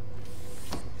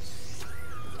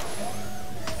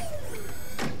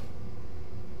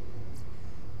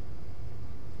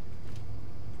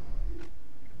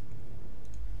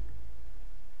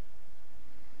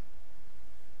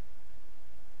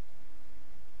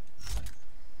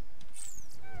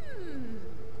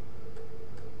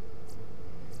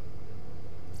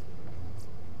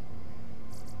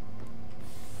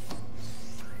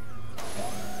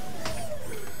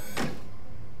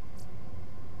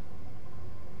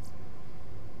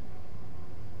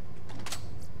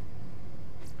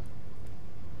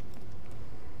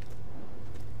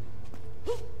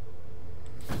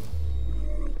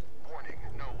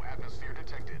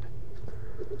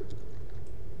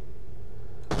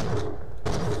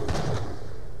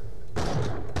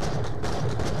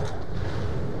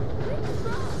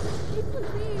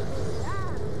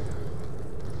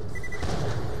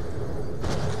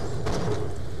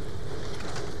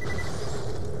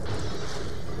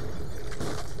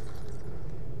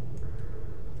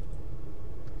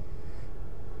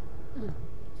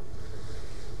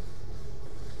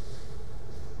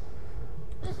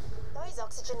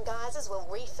 Oxygen geysers will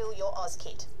refill your Oz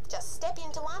kit. Just step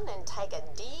into one and take a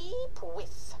deep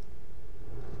whiff.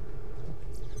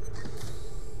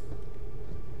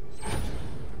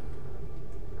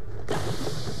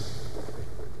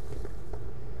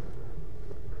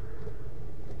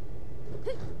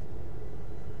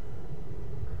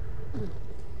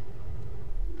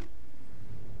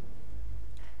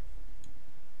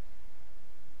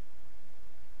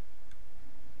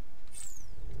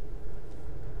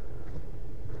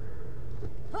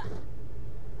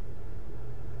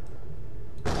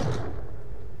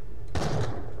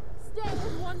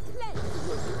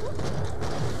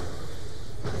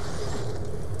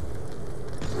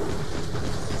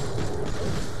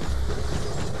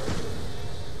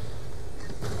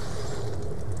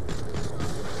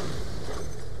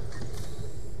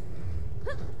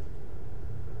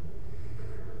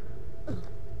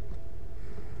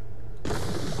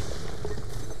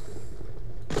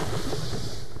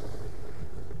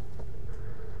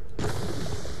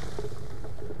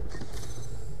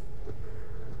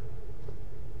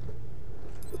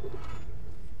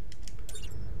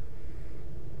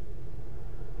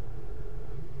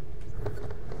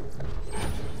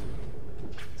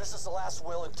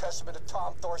 Will and testament of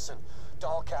Tom Thorson,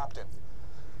 Dahl Captain.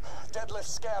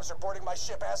 Deadlift scavs are boarding my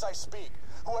ship as I speak.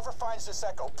 Whoever finds this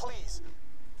echo, please.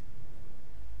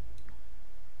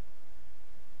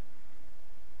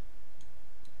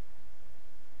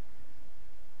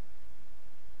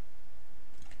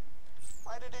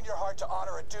 Find it in your heart to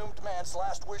honor a doomed man's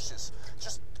last wishes.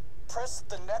 Just press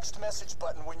the next message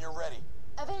button when you're ready.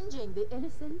 Avenging the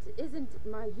innocent isn't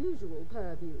my usual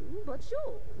purview, but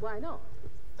sure, why not?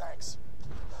 Thanks.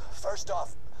 First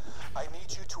off, I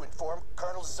need you to inform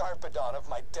Colonel Zarpedon of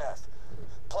my death.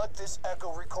 Plug this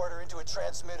echo recorder into a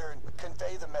transmitter and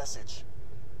convey the message.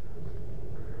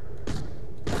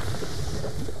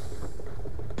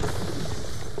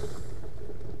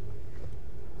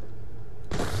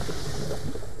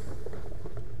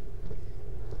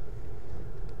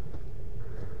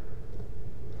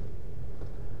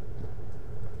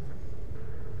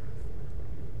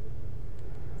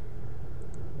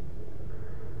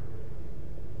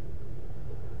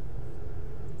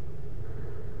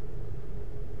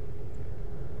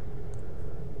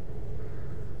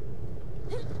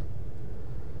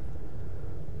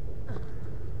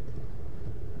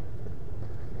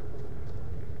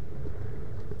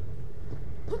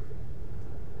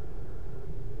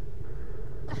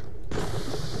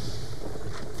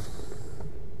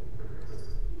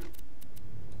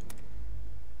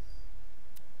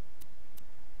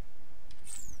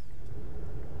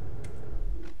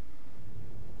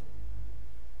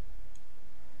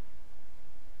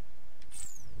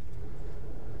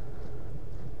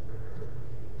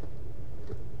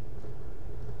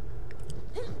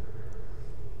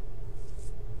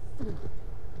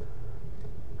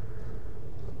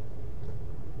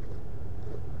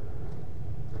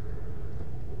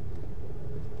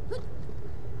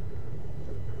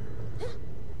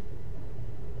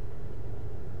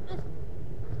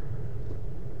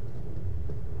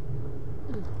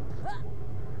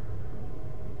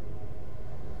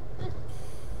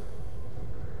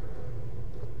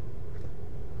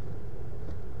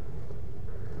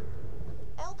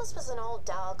 Elpis was an old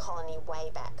Dahl colony way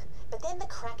back, but then the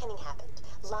Krakening happened.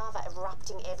 Lava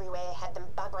erupting everywhere had them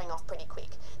buggering off pretty quick.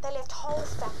 They left whole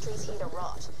factories here to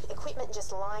rot, equipment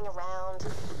just lying around.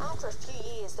 After a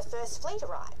few years, the first fleet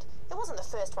arrived. It wasn't the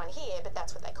first one here, but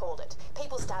that's what they called it.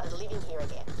 People started living here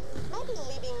again. Maybe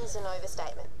living's an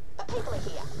overstatement, but people are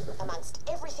here, amongst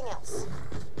everything else.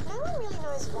 No one really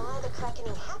knows why the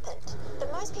Krakening happened,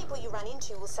 but most people you run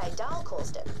into will say Dahl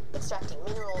caused it, extracting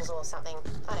minerals or something.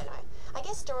 I don't know. I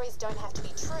guess stories don't have to be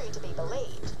true to be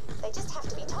believed. They just have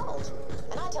to be told.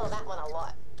 And I tell that one a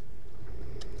lot.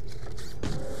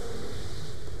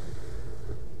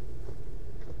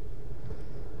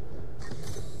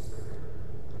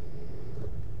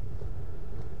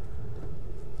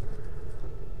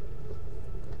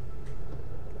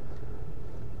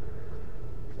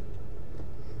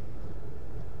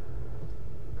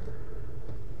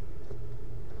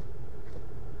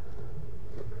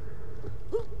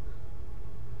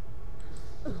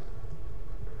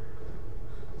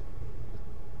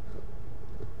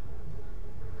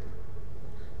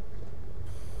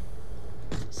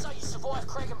 So you survived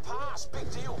Kraken Pass, big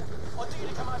deal. I do you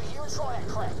to come over here and try that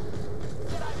crack.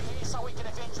 Get over here so we can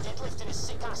avenge Deadlift in his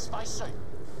sick-ass spacesuit.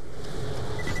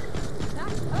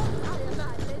 That's hurt, I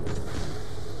imagine.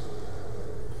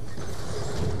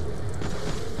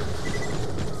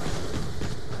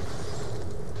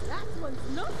 That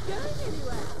one's not going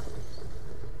anywhere.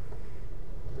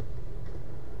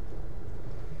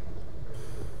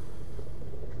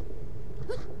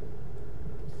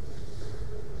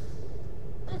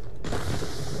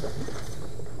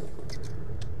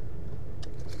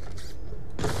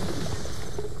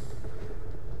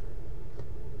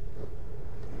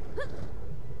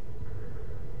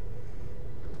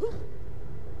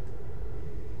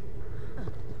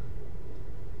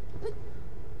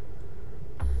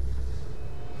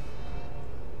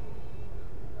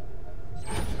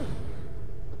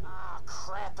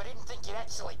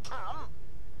 Actually come.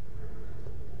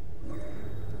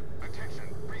 Attention,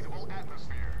 breathable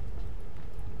atmosphere.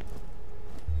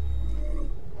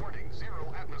 Warning,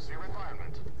 0 atmosphere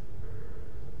environment.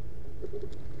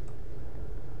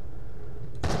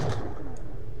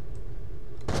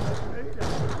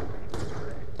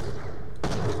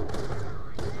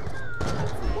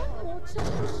 One more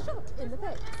chance shot in the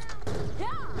face. Yeah!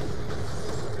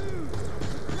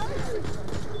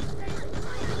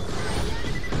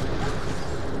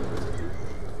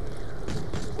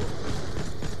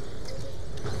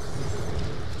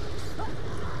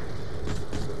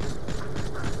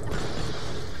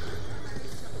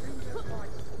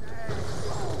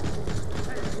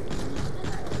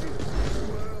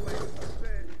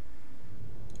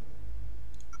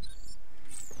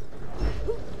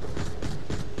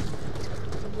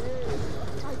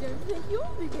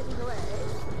 You'll be getting away.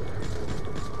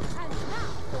 And now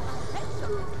for a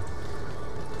headshot.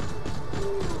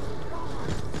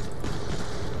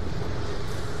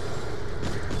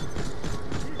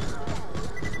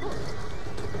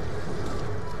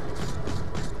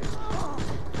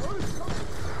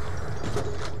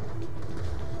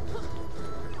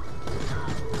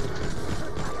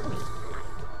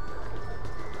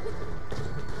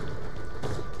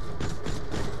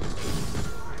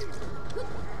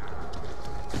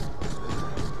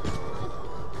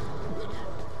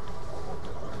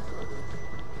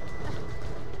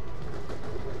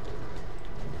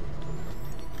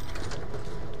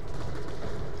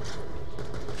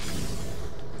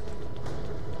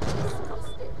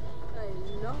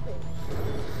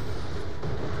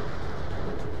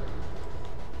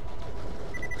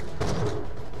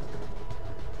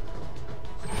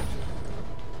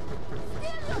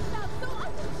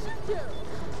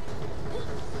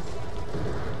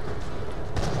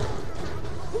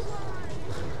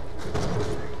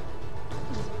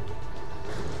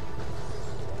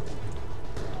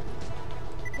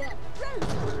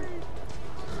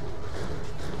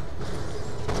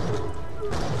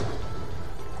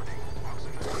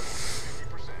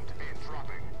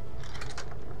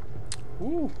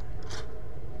 Ooh.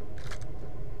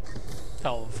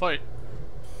 Hell of a fight.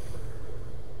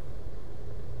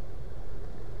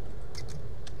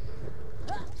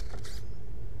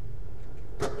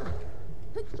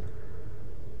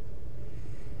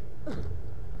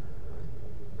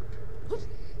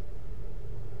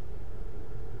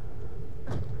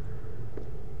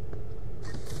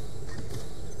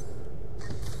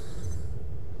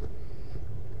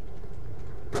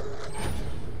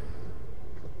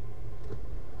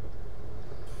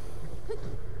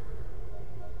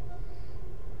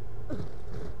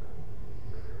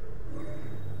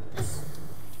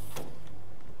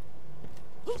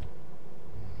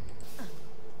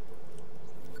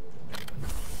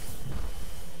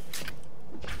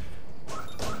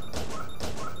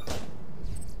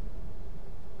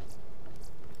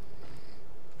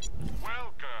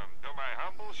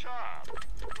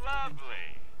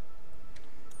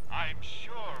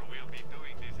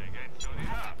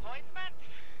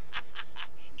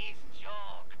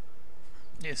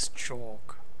 Miss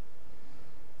Chalk.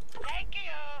 Thank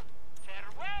you.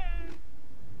 Farewell.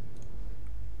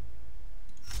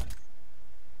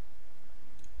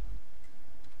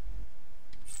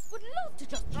 Would love to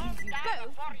just leave you both,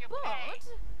 but...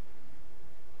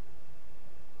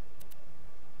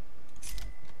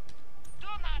 Do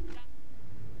not.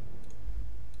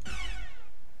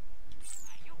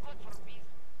 Are you good for business?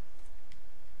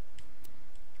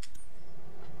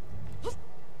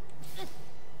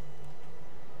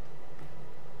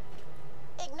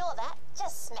 Ignore that.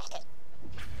 Just smack it.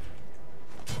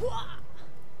 Good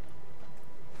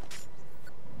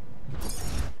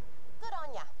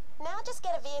on ya. Now just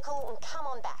get a vehicle and come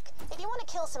on back. If you want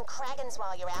to kill some Kragans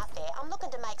while you're out there, I'm looking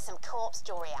to make some corpse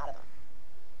jewelry out of them.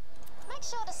 Make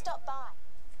sure to stop by.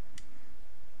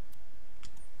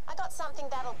 I got something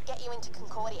that'll get you into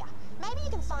Concordia. Maybe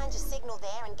you can find your signal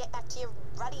there and get back to your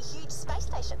ruddy huge space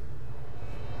station.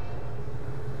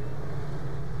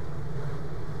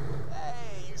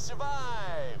 Hey, you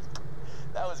survived!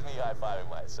 That was me high-fiving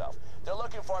myself. They're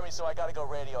looking for me, so I gotta go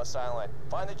radio silent.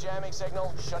 Find the jamming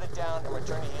signal, shut it down, and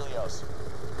return to Helios.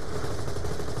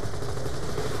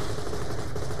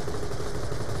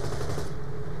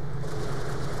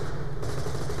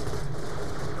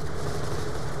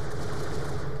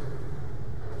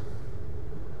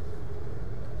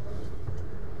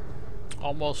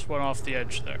 Almost went off the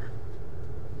edge there.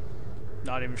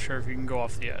 Not even sure if you can go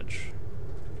off the edge.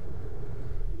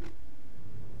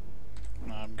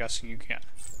 I'm guessing you can.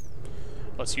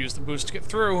 Let's use the boost to get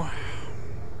through.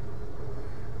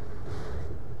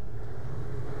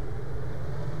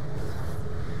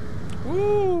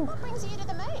 Woo! What brings you to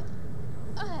the moon?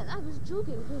 I was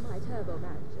jogging through my turbo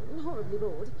mansion, horribly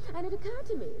bored, and it occurred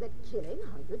to me that killing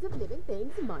hundreds of living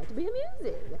things might be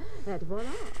amusing. And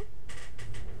voila.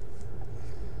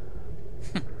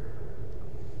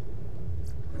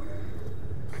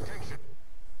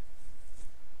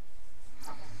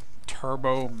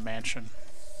 Turbo mansion.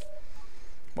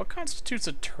 What constitutes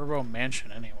a turbo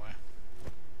mansion anyway?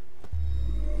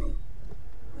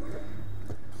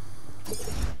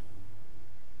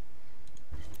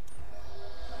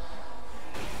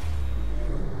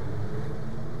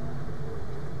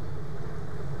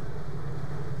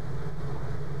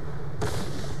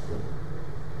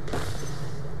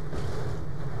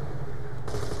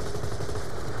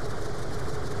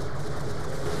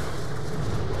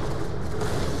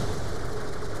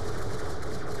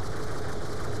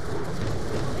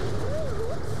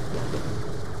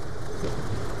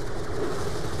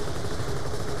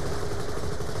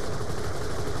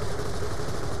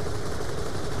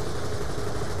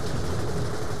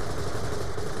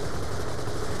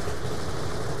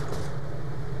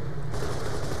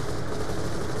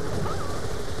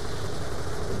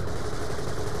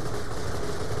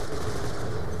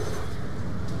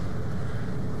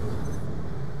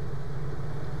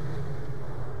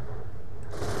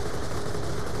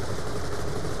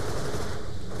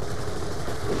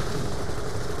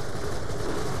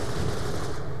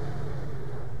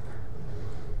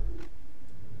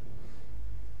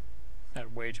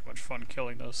 Had way too much fun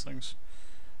killing those things.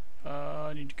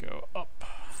 I need to go up.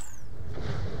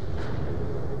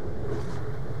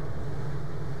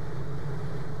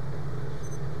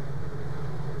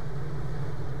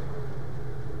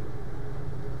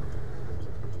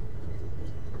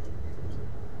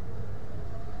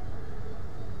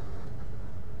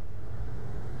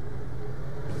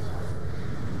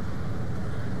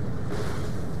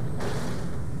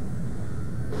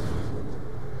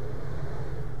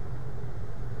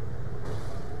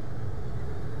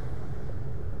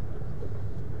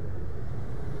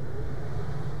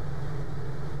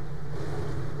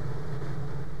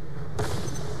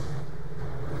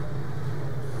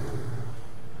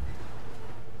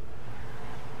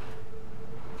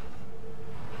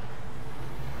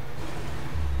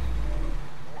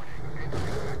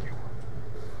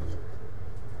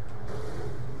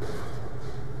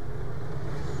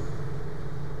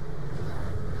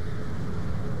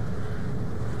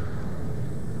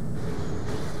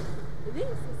 This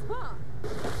is fun.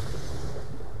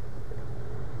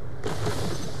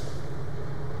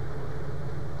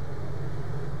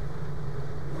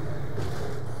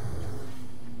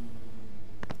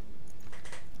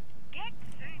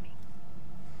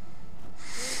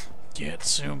 Get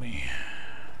Sumi.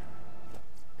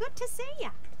 Good to see ya.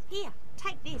 Here,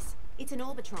 take this. It's an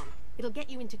Orbitron. It'll get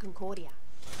you into Concordia.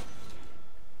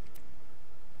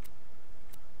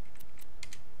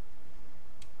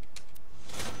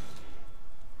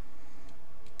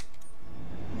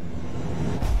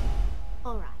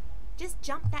 Alright, just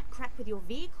jump that crap with your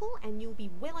vehicle and you'll be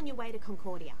well on your way to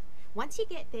Concordia. Once you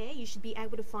get there, you should be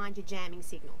able to find your jamming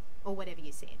signal, or whatever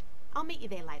you said. I'll meet you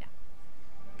there later.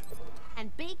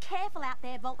 And be careful out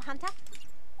there, Vault Hunter.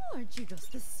 Aren't you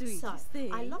just the sweetest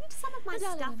thing? I locked some of my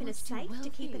Darling, stuff I'm in a much too safe to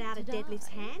keep it wealthy out of to Deadlift's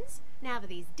die. hands. Now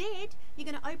that he's dead, you're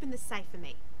going to open the safe for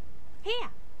me. Here,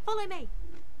 follow me.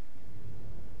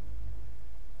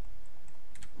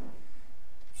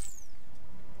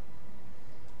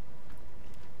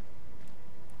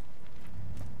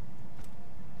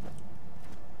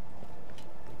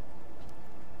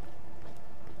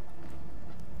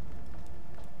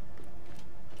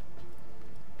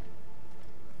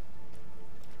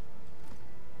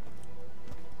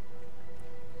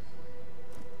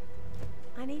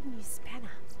 I need a new spanner.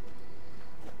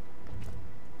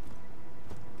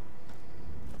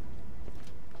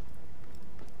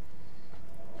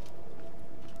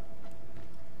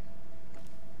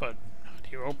 But how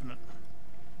do you open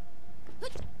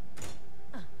it?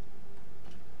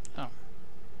 Oh.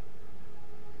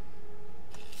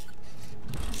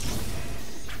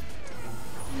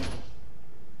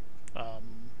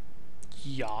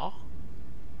 Yeah.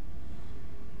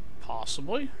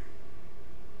 Possibly.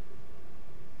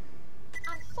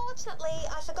 Unfortunately,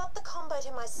 I forgot the combo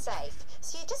to my safe,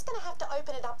 so you're just gonna have to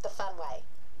open it up the fun way.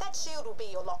 That shield will be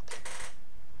your lockpick.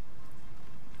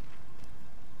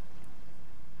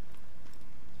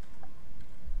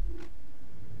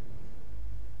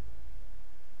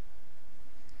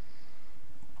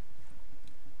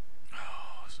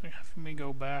 Oh, so you're having me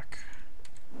go back.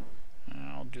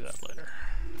 I'll do that later.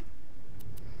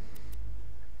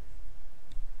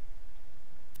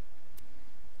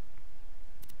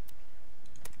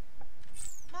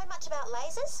 Know much about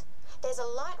lasers? There's a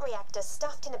light reactor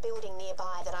stuffed in a building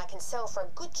nearby that I can sell for a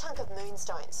good chunk of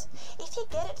moonstones. If you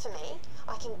get it for me,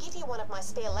 I can give you one of my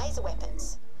spare laser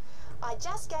weapons. I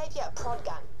just gave you a prod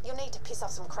gun. You'll need to piss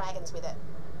off some Kragans with it.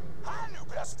 Hi, new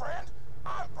best friend.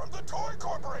 I'm from the Toy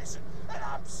Corporation, and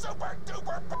I'm super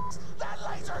duper pissed that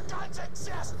laser guns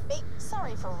exist.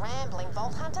 Sorry for rambling,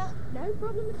 Vault Hunter. No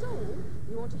problem at all.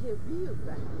 You want to hear real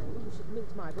rambling, you should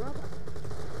meet my brother.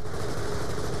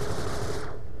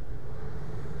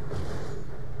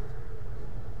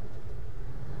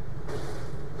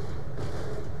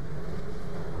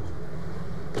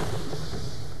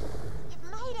 You've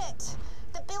made it!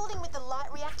 The building with the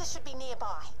light reactor should be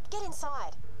nearby. Get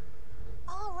inside.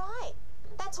 All right.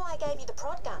 That's why I gave you the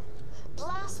prod gun.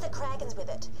 Blast the Kragans with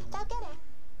it. They'll get it.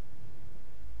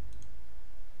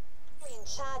 And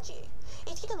charge you.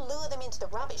 If you can lure them into the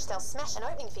rubbish, they'll smash an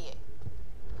opening for you.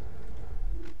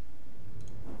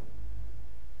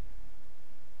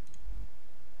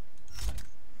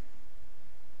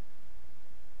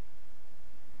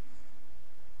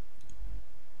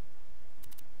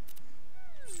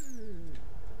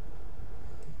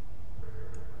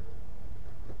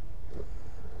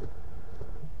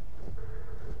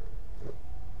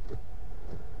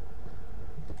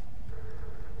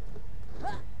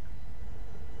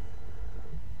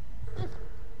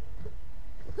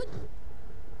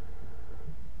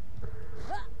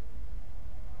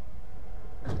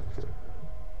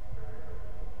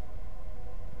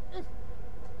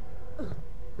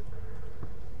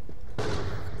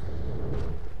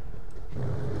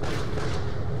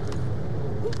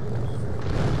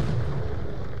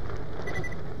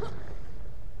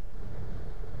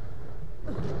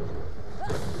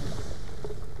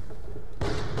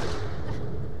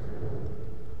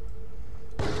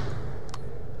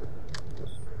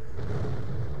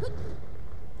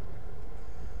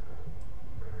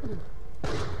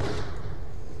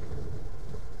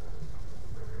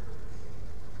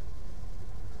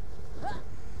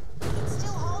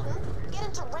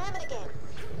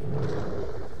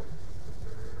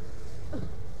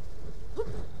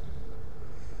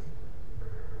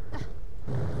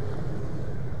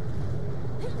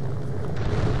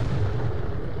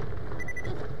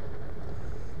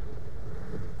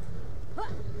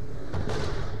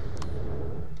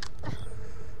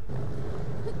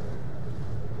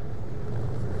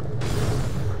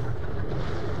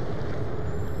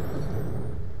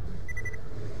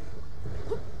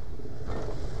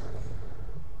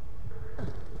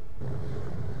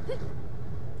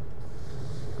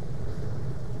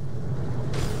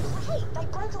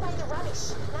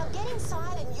 Now get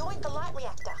inside and yoink the light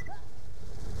reactor.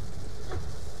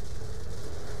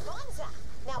 Bonza!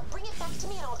 Now bring it back to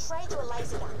me and I'll trade you a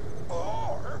laser gun.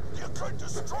 Or you could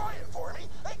destroy it for me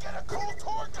and get a cool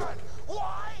tour gun.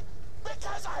 Why?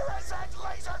 Because I resent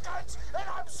laser guns and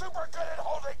I'm super good at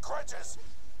holding grudges.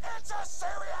 It's a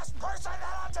serious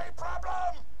personality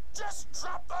problem. Just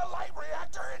drop the light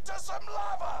reactor into some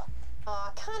lava. Oh,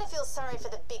 I kind of feel sorry for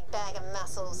the big bag of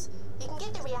muscles. You can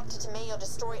get the reactor to me or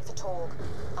destroy it for Torg.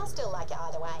 I'll still like it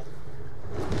either way.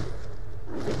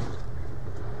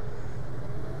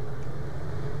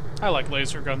 I like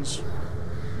laser guns.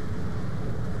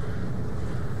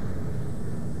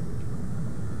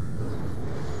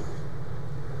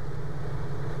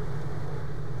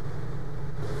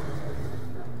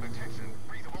 Attention,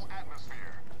 breathable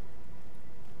atmosphere.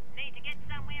 Need to get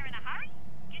somewhere in a hurry?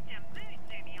 Get your mood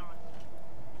zooming on.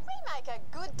 We make a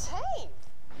good team.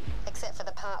 Except for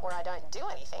the part where I don't do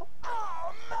anything.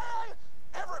 Oh, man!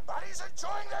 Everybody's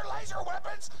enjoying their laser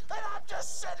weapons, and I'm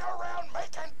just sitting around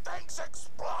making things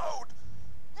explode!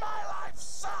 My life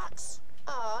sucks!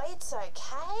 Oh, it's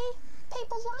okay.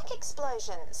 People like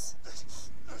explosions.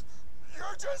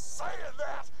 You're just saying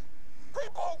that!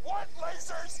 People want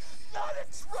lasers, not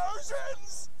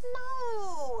explosions!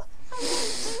 No! I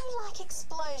really do like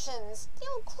explosions.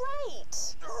 You're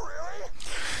great. Really?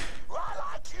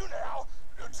 I like you now.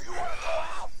 Do you want to go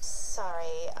out?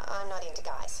 Sorry, I'm not into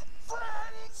guys.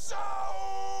 Friend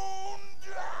zone!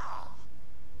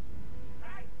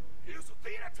 Hey, is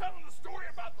Athena telling the story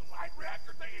about the light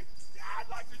reactor thingy?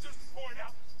 I'd like to just point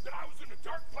out that I was in a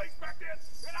dark place back then,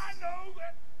 and I know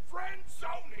that friend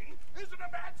zoning is an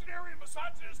imaginary and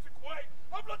misogynistic way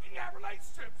of looking at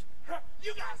relationships.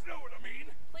 You guys know what I mean.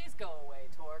 Please go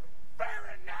away, Torg.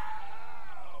 Fair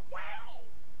enough! Wow!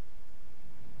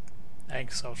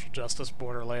 Thanks, social justice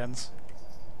Borderlands.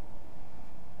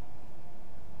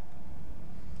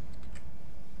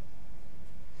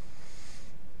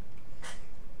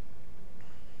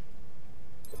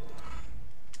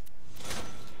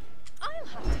 I'll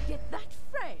have to get that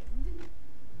framed.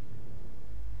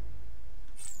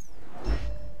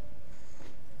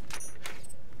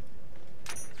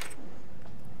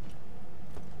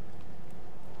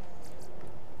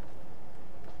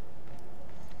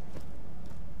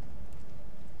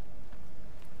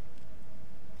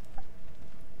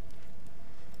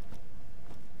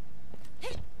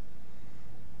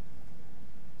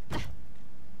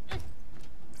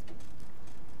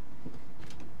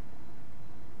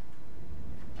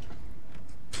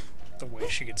 The way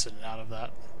she gets in and out of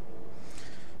that.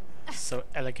 So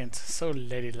elegant, so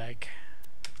ladylike.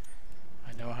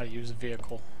 I know how to use a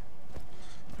vehicle.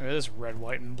 Look at this red,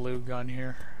 white, and blue gun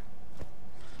here.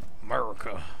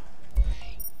 America.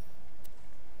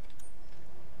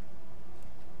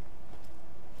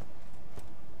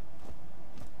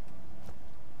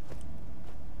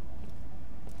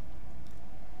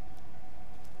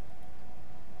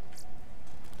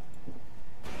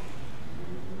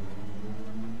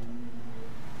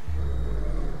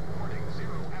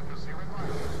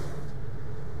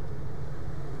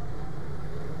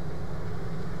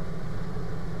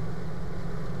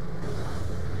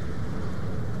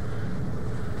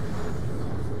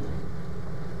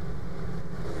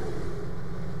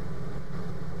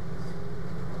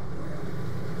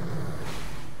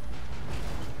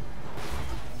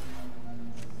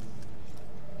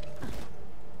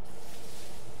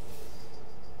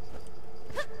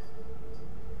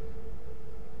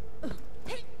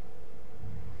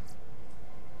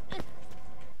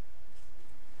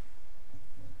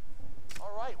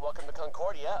 Welcome to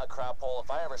Concordia, a crap hole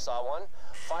if I ever saw one.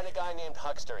 Find a guy named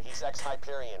Huckster. He's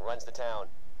ex-Hyperion, runs the town.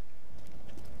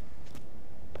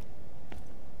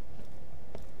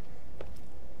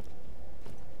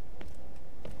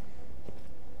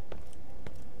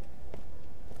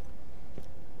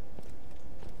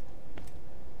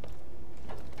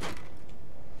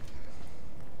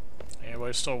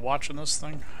 Anybody still watching this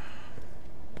thing?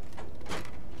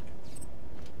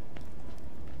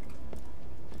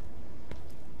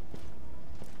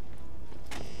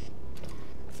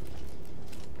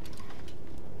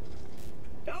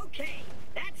 Okay,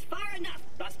 that's far enough,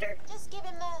 Buster. Just give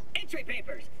him the entry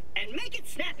papers and make it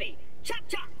snappy. Chop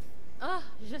chop. Ah,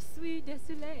 je suis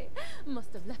désolé.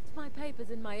 Must have left my papers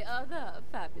in my other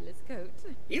fabulous coat.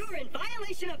 You're in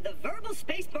violation of the verbal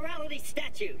space morality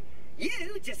statute.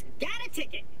 You just got a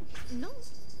ticket. No,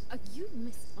 you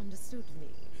misunderstood me.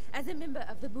 As a member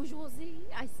of the bourgeoisie,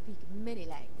 I speak many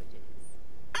languages.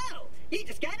 Oh, you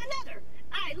just got another.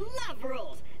 I love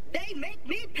rules. They make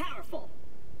me powerful.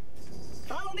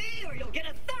 Follow me or you'll get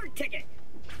a third ticket.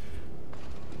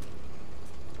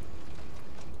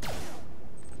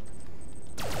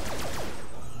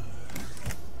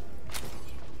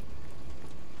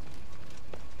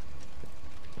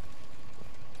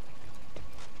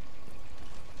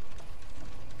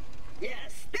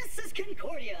 Yes, this is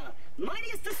Concordia,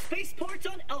 mightiest of spaceports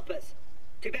on Elpis.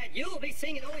 Too bad you'll be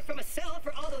seeing it only from a cell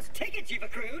for all those tickets you've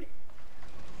accrued.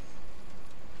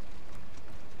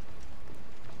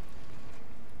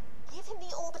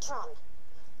 Cybertron.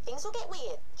 Things will get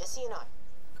weird, just so you know.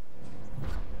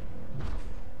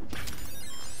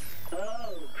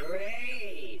 Oh,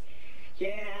 great.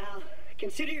 Yeah,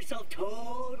 consider yourself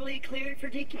totally cleared for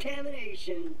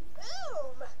decontamination.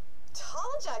 Boom!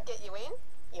 Told you I'd get you in.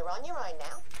 You're on your own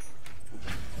now.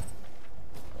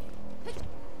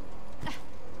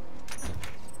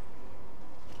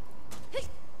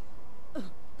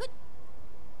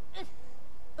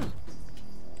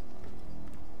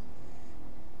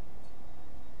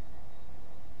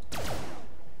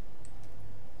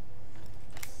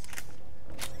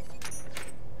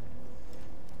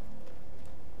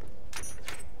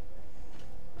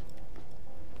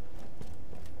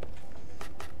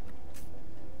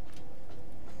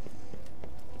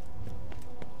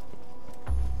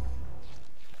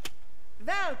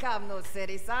 Welcome, new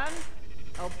citizen.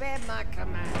 Obey my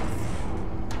commands.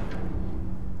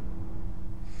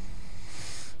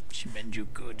 She meant you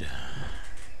good.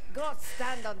 Go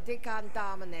stand on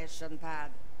decontamination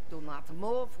pad. Do not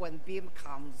move when beam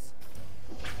comes.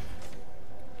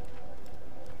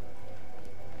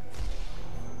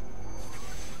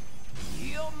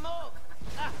 You move!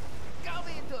 Go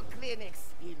into clinics,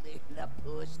 you little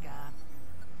pushka.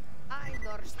 I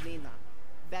nurse Nina.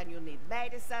 When you need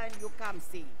medicine, you come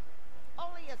see.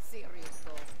 Only a serious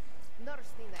though.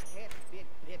 Nurse Nina had big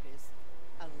babies.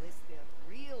 Unless they're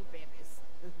real babies.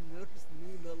 Nurse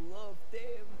Nina loved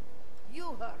them.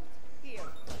 You hurt.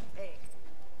 Here, take.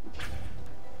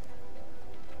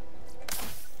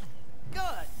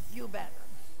 Good, you better.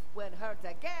 When hurt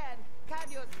again,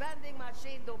 can use vending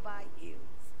machine to buy heals.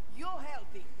 You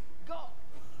healthy. Go.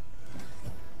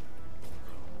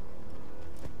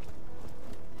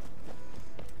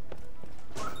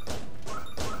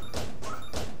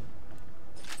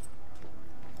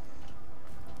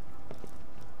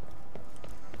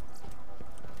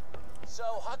 So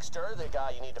Huckster, the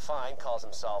guy you need to find, calls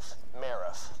himself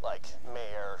Marif, like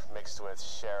mayor mixed with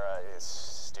Shara is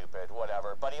stupid,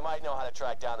 whatever. But he might know how to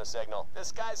track down the signal.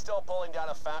 This guy's still pulling down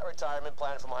a fat retirement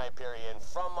plan from Hyperion,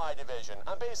 from my division.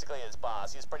 I'm basically his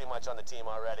boss. He's pretty much on the team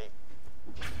already.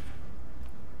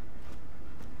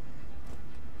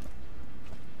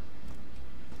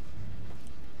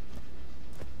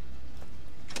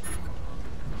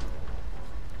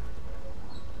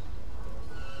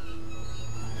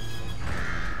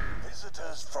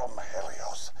 Visitors from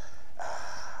Helios.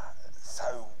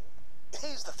 So,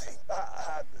 here's the thing.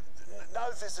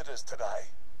 No visitors today.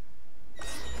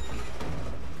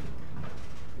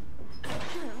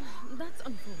 That's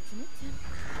unfortunate.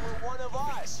 You're one of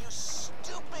us, you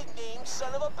stupid named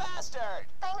son of a bastard!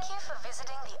 Thank you for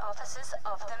visiting the offices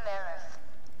of the Merif.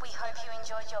 We hope you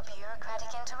enjoyed your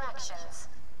bureaucratic interactions.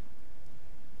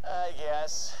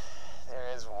 Yes.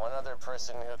 There is one other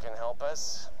person who can help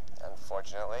us,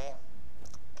 unfortunately.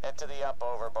 Get to the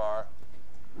up-over bar.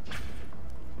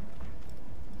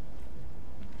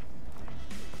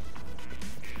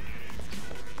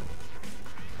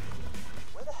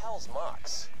 Where the hell's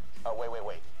Mox? Oh,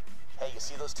 wait. Hey, you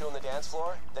see those two on the dance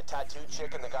floor? The tattooed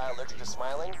chick and the guy allergic to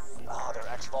smiling? Oh, they're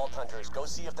ex-Vault Hunters. Go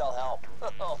see if they'll help.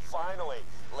 Oh, finally.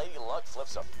 Lady Luck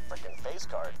flips a frickin' face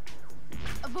card.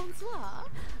 Bonsoir.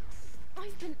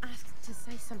 I've been asked to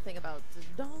say something about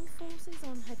doll forces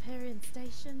on Hyperion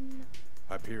Station.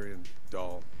 Hyperion,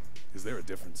 doll. Is there a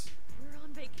difference? We're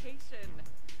on vacation.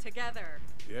 Together.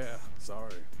 Yeah,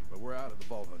 sorry. But we're out of the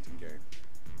vault hunting game.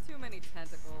 Too many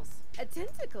tentacles.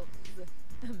 Tentacles?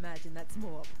 Imagine that's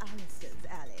more up Alistair's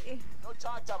alley. Go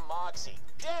talk to Moxie.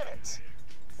 Damn it!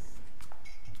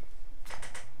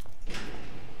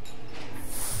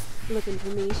 Looking for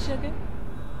me, sugar?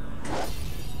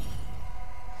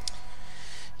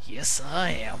 Yes, I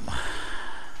am.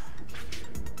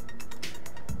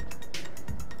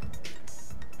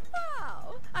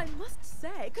 Wow! I must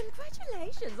say,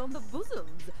 congratulations on the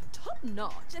bosoms. Top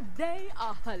notch. They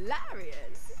are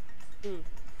hilarious.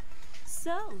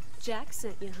 So, Jack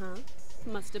sent you, huh?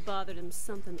 Must have bothered him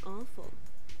something awful.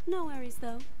 No worries,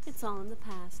 though. It's all in the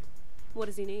past. What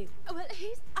does he need? Well,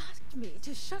 he's asked me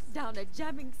to shut down a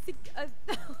jamming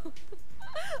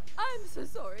I'm so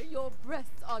sorry. Your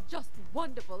breasts are just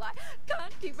wonderful. I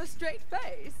can't keep a straight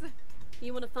face.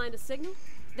 You want to find a signal?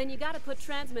 Then you gotta put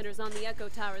transmitters on the echo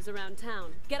towers around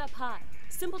town. Get up high.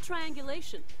 Simple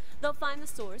triangulation. They'll find the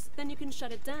source, then you can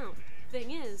shut it down.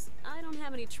 Thing is, I don't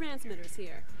have any transmitters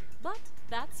here. But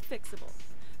that's fixable.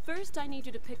 First, I need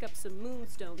you to pick up some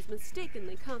moonstones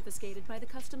mistakenly confiscated by the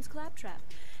customs claptrap.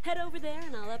 Head over there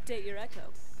and I'll update your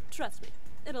echo. Trust me,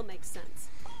 it'll make sense.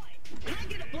 Can I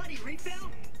get a bloody refill?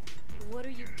 What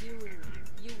are you doing?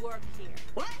 You work here.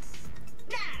 What?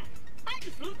 Nah, I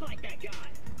just look like that guy.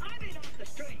 I'm in off the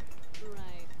street.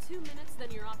 Right.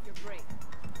 off your break.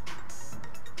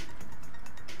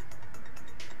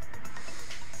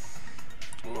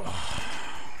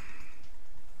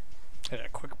 Hit a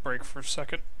quick break for a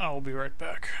second. I'll be right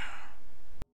back.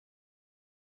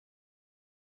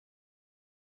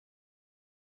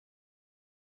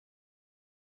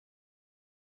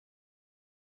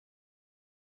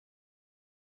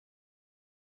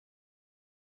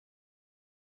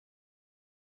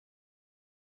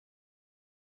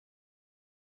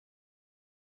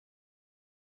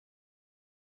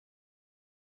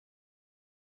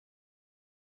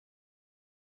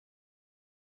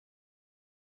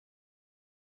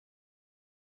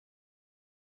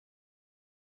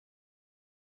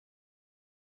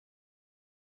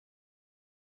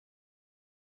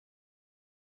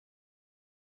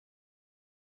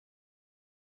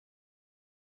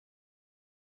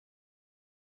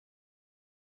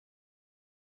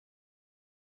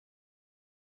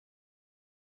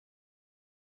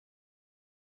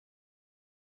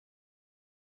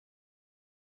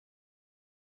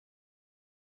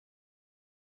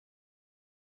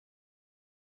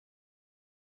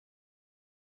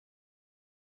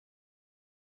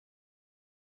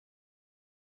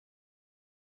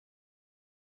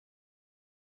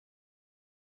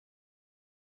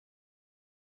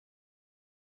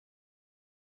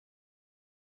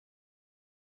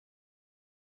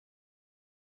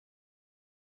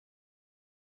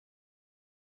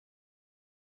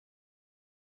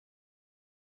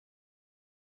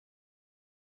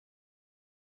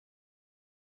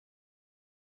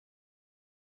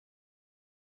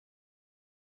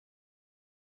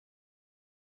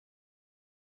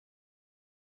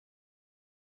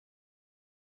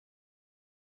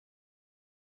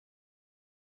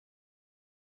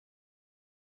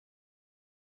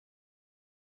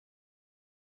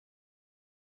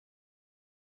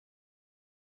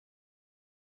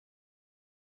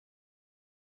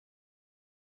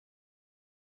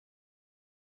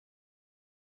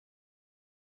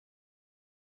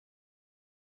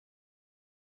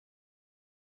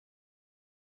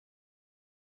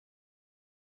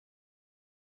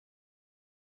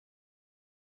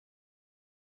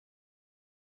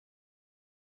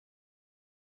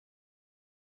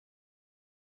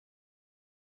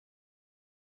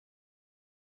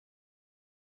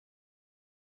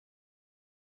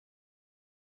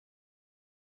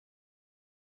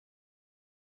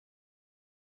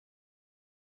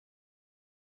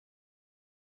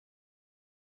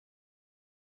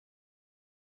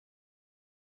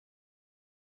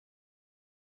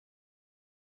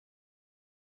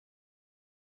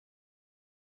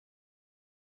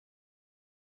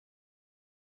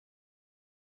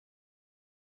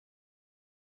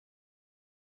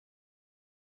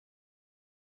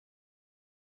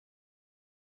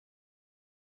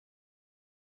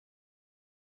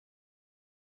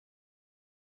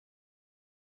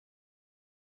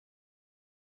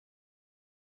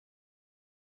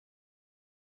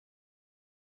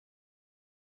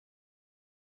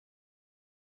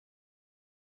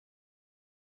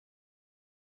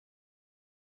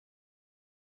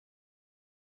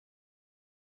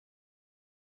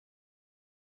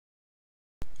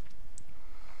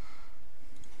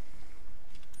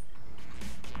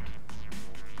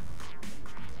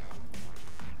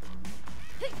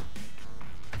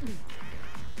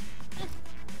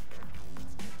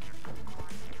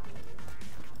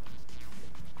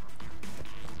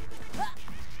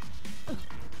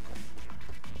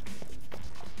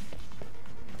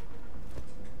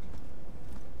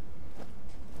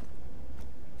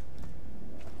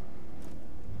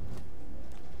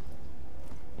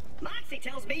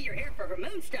 tells me you're here for her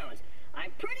moonstones.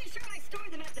 I'm pretty sure I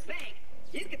stored them at the bank.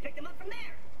 You can pick them up from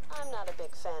there. I'm not a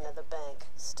big fan of the bank.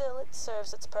 Still, it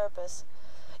serves its purpose.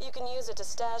 You can use it to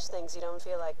stash things you don't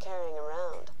feel like carrying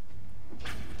around.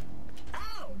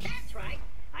 Oh, that's right.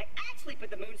 I actually put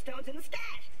the moonstones in the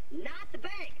stash, not the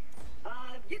bank.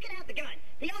 You can have the gun.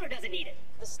 The owner doesn't need it.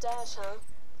 The stash, huh?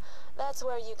 That's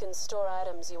where you can store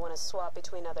items you want to swap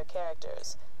between other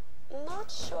characters.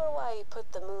 Not sure why you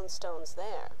put the moonstones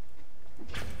there.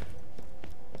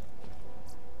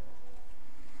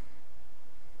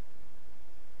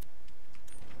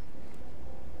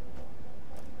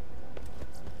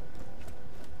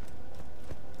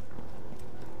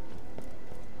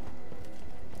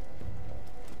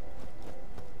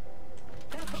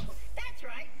 That's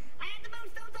right. I had the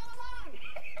moonstones all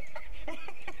along.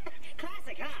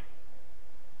 Classic, huh?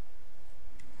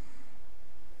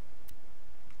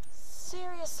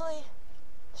 Seriously?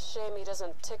 Shame he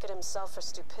doesn't ticket himself for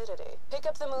stupidity. Pick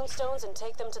up the moonstones and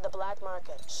take them to the black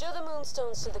market. Show the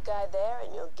moonstones to the guy there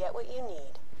and you'll get what you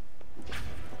need.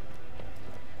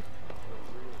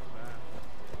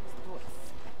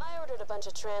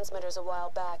 bunch of transmitters a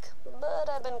while back, but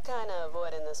I've been kinda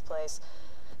avoiding this place.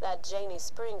 That Janie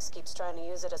Springs keeps trying to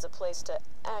use it as a place to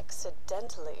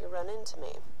accidentally run into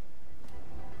me.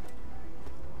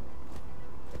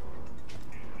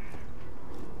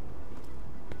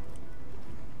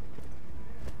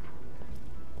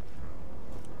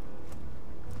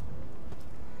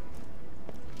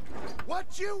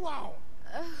 What you want?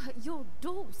 Your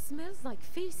door smells like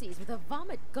feces with a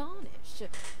vomit garnish.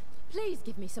 Please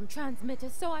give me some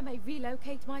transmitters so I may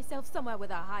relocate myself somewhere with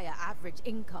a higher average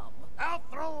income. I'll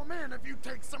throw them in if you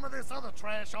take some of this other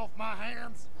trash off my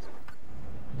hands.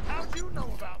 How'd you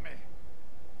know about me?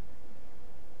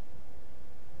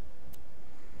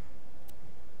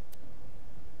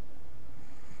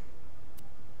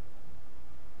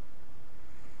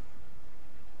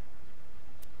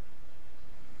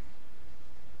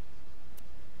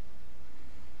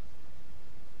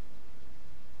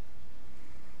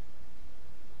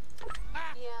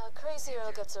 Crazy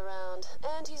Earl gets around,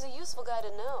 and he's a useful guy to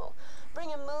know. Bring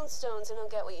him moonstones and he'll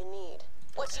get what you need.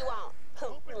 What you want?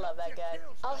 Love that guy.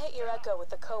 I'll hit your echo with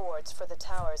the coords for the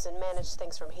towers and manage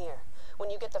things from here. When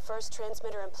you get the first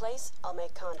transmitter in place, I'll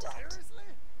make contact. Seriously?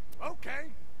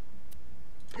 Okay.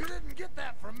 You didn't get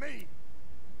that from me.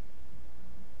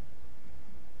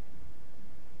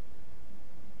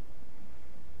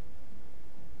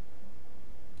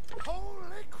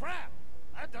 Holy crap!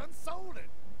 I done sold it.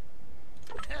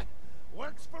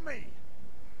 Works for me.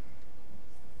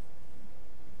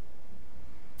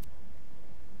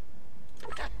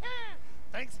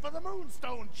 Thanks for the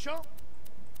moonstone, chump.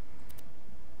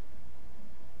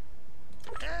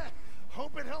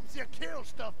 Hope it helps you kill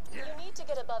stuff. Yeah. You need to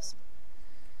get above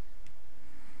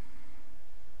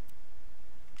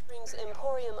Springs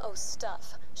Emporium O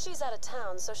Stuff. She's out of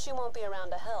town, so she won't be around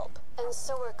to help. And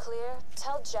so we're clear,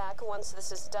 tell Jack once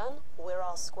this is done, we're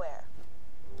all square.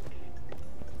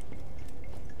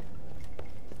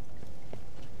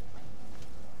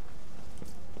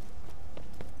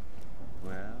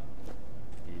 Well,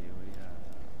 here we are.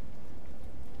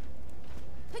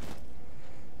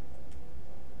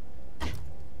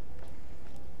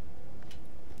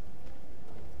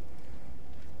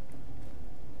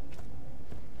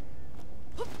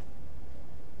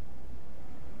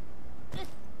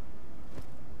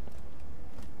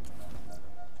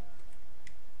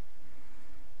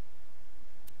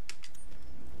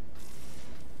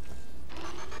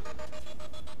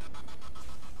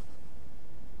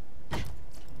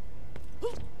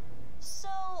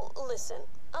 Listen,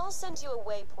 I'll send you a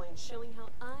waypoint showing how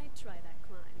I try that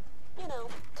climb. You know,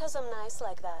 'cause I'm nice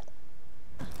like that.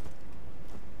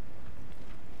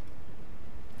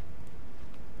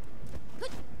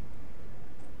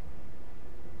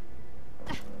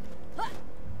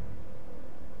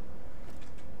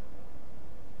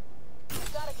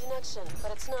 I've got a connection,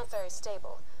 but it's not very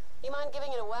stable. You mind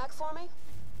giving it a whack for me?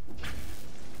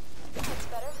 That's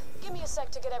better. Give me a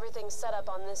sec to get everything set up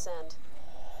on this end.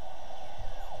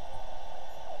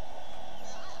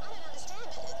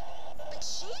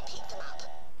 She picked him up.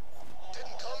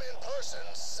 Didn't come in person,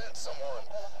 sent someone.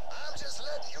 I'm just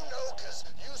letting you know, because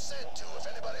you said to if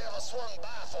anybody ever swung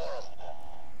by for him.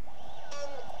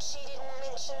 And she didn't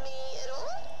mention me at all?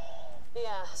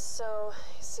 Yeah, so,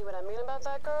 you see what I mean about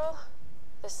that girl?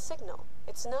 The signal.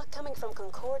 It's not coming from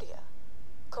Concordia.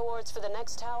 Coords for the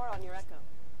next tower on your echo.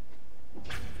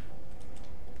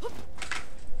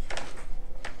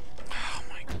 Oh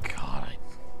my god.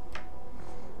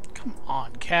 Come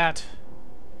on, cat.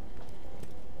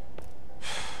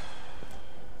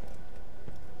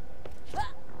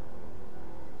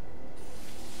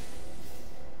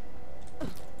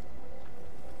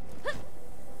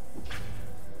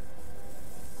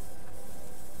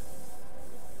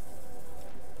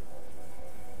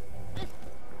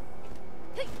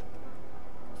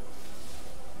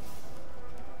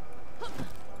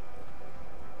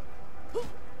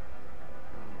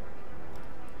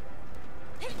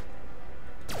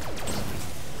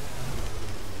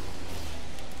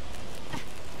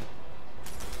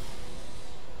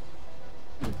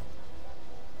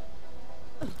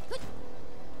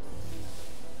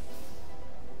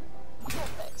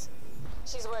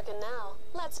 She's working now.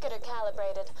 Let's get her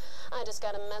calibrated. I just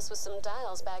gotta mess with some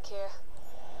dials back here.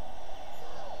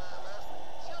 Mama,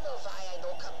 you know why I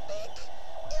no come back?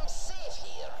 I'm safe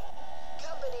here.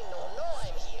 Company no know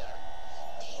I'm here.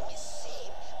 They is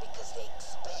safe because they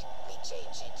expect me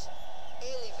change it.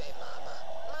 Anyway, Mama.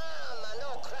 Mama,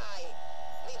 no cry.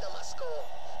 Lena must go.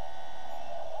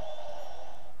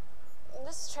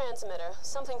 This transmitter,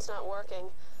 something's not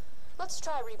working. Let's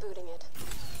try rebooting it.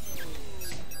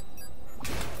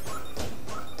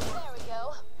 There we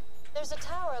go. There's a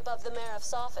tower above the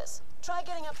Meriff's office. Try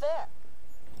getting up there.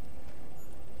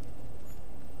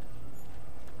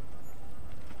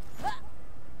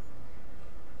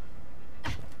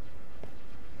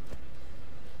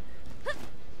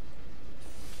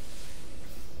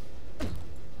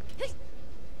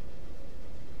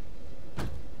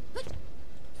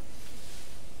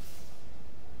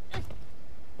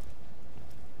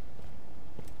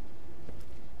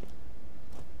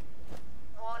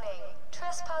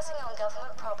 Trespassing on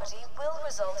government property will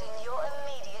result in your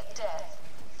immediate death.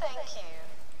 Thank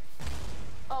you.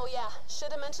 Oh yeah,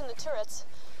 should have mentioned the turrets.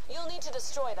 You'll need to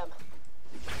destroy them.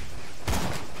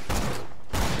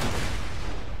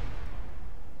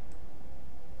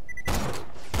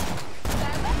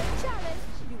 Farewell challenge.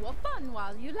 You were fun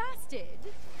while you lasted.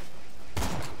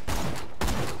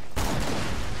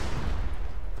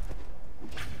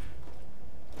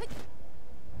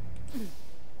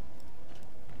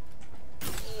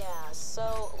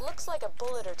 So, looks like a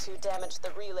bullet or two damaged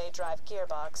the relay drive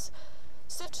gearbox.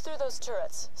 Sift through those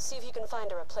turrets, see if you can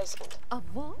find a replacement. A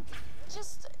what?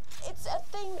 Just, it's a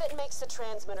thing that makes the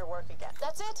transmitter work again.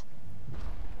 That's it?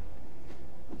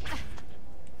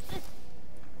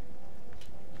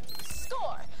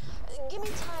 Score! Give me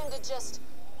time to just...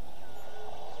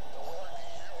 You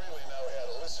really know how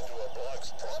to listen to a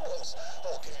bloke's problems,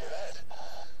 I'll give you that.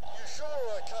 You sure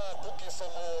I can't book you for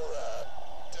more,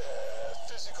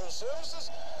 physical services?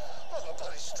 I'm a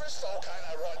bloody stress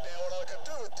volcano right now, and I can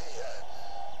do with the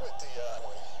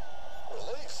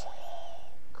relief.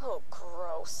 Oh,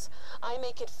 gross. I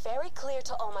make it very clear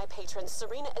to all my patrons,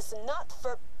 Serena is not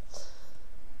for...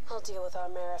 I'll deal with our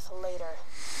Meriff later.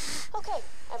 Okay,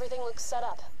 everything looks set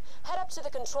up. Head up to the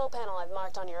control panel I've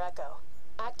marked on your Echo.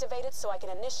 Activate it so I can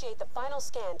initiate the final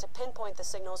scan to pinpoint the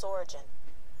signal's origin.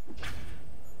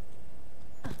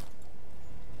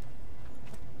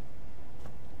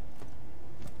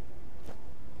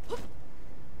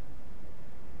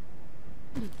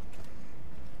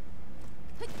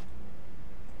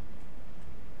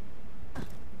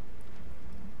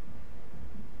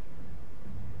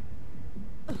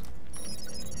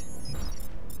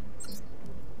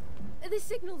 The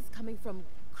signal's coming from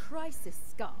Crisis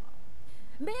Scar.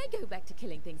 May I go back to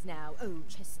killing things now? Oh,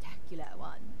 chestacular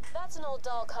one. That's an old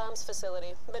doll comms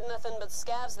facility. Been nothing but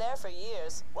scavs there for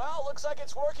years. Well, looks like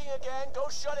it's working again. Go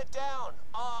shut it down.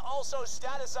 Also,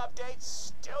 status updates,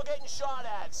 still getting shot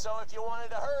at. So if you wanted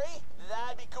to hurry,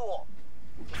 that'd be cool.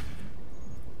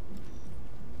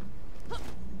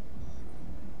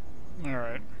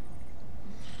 Alright.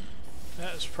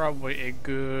 That is probably a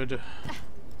good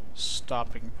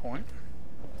stopping point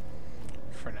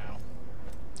for now.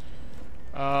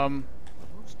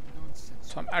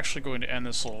 So I'm actually going to end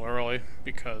this a little early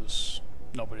because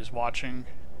nobody's watching,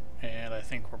 and I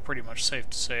think we're pretty much safe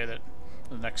to say that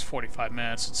in the next 45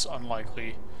 minutes it's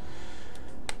unlikely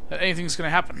that anything's going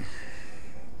to happen.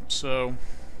 So,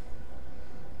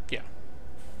 yeah.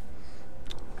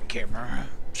 Camera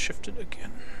shifted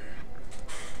again.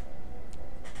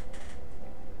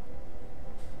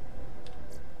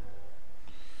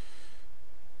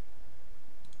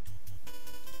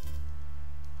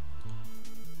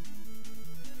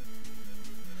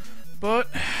 But,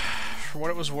 for what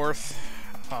it was worth,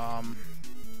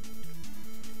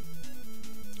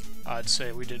 I'd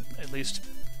say we did at least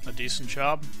a decent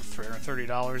job.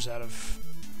 $330 out of,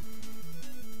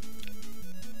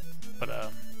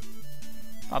 but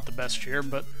not the best year,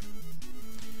 but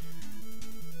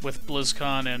with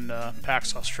BlizzCon and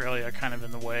PAX Australia kind of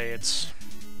in the way, it's,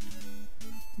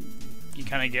 you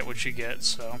kind of get what you get,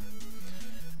 so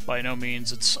by no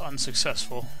means it's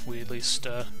unsuccessful. We at least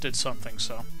did something,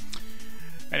 so.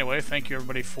 Anyway, thank you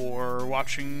everybody for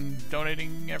watching,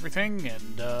 donating, everything,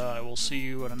 and I will see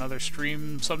you on another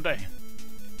stream someday.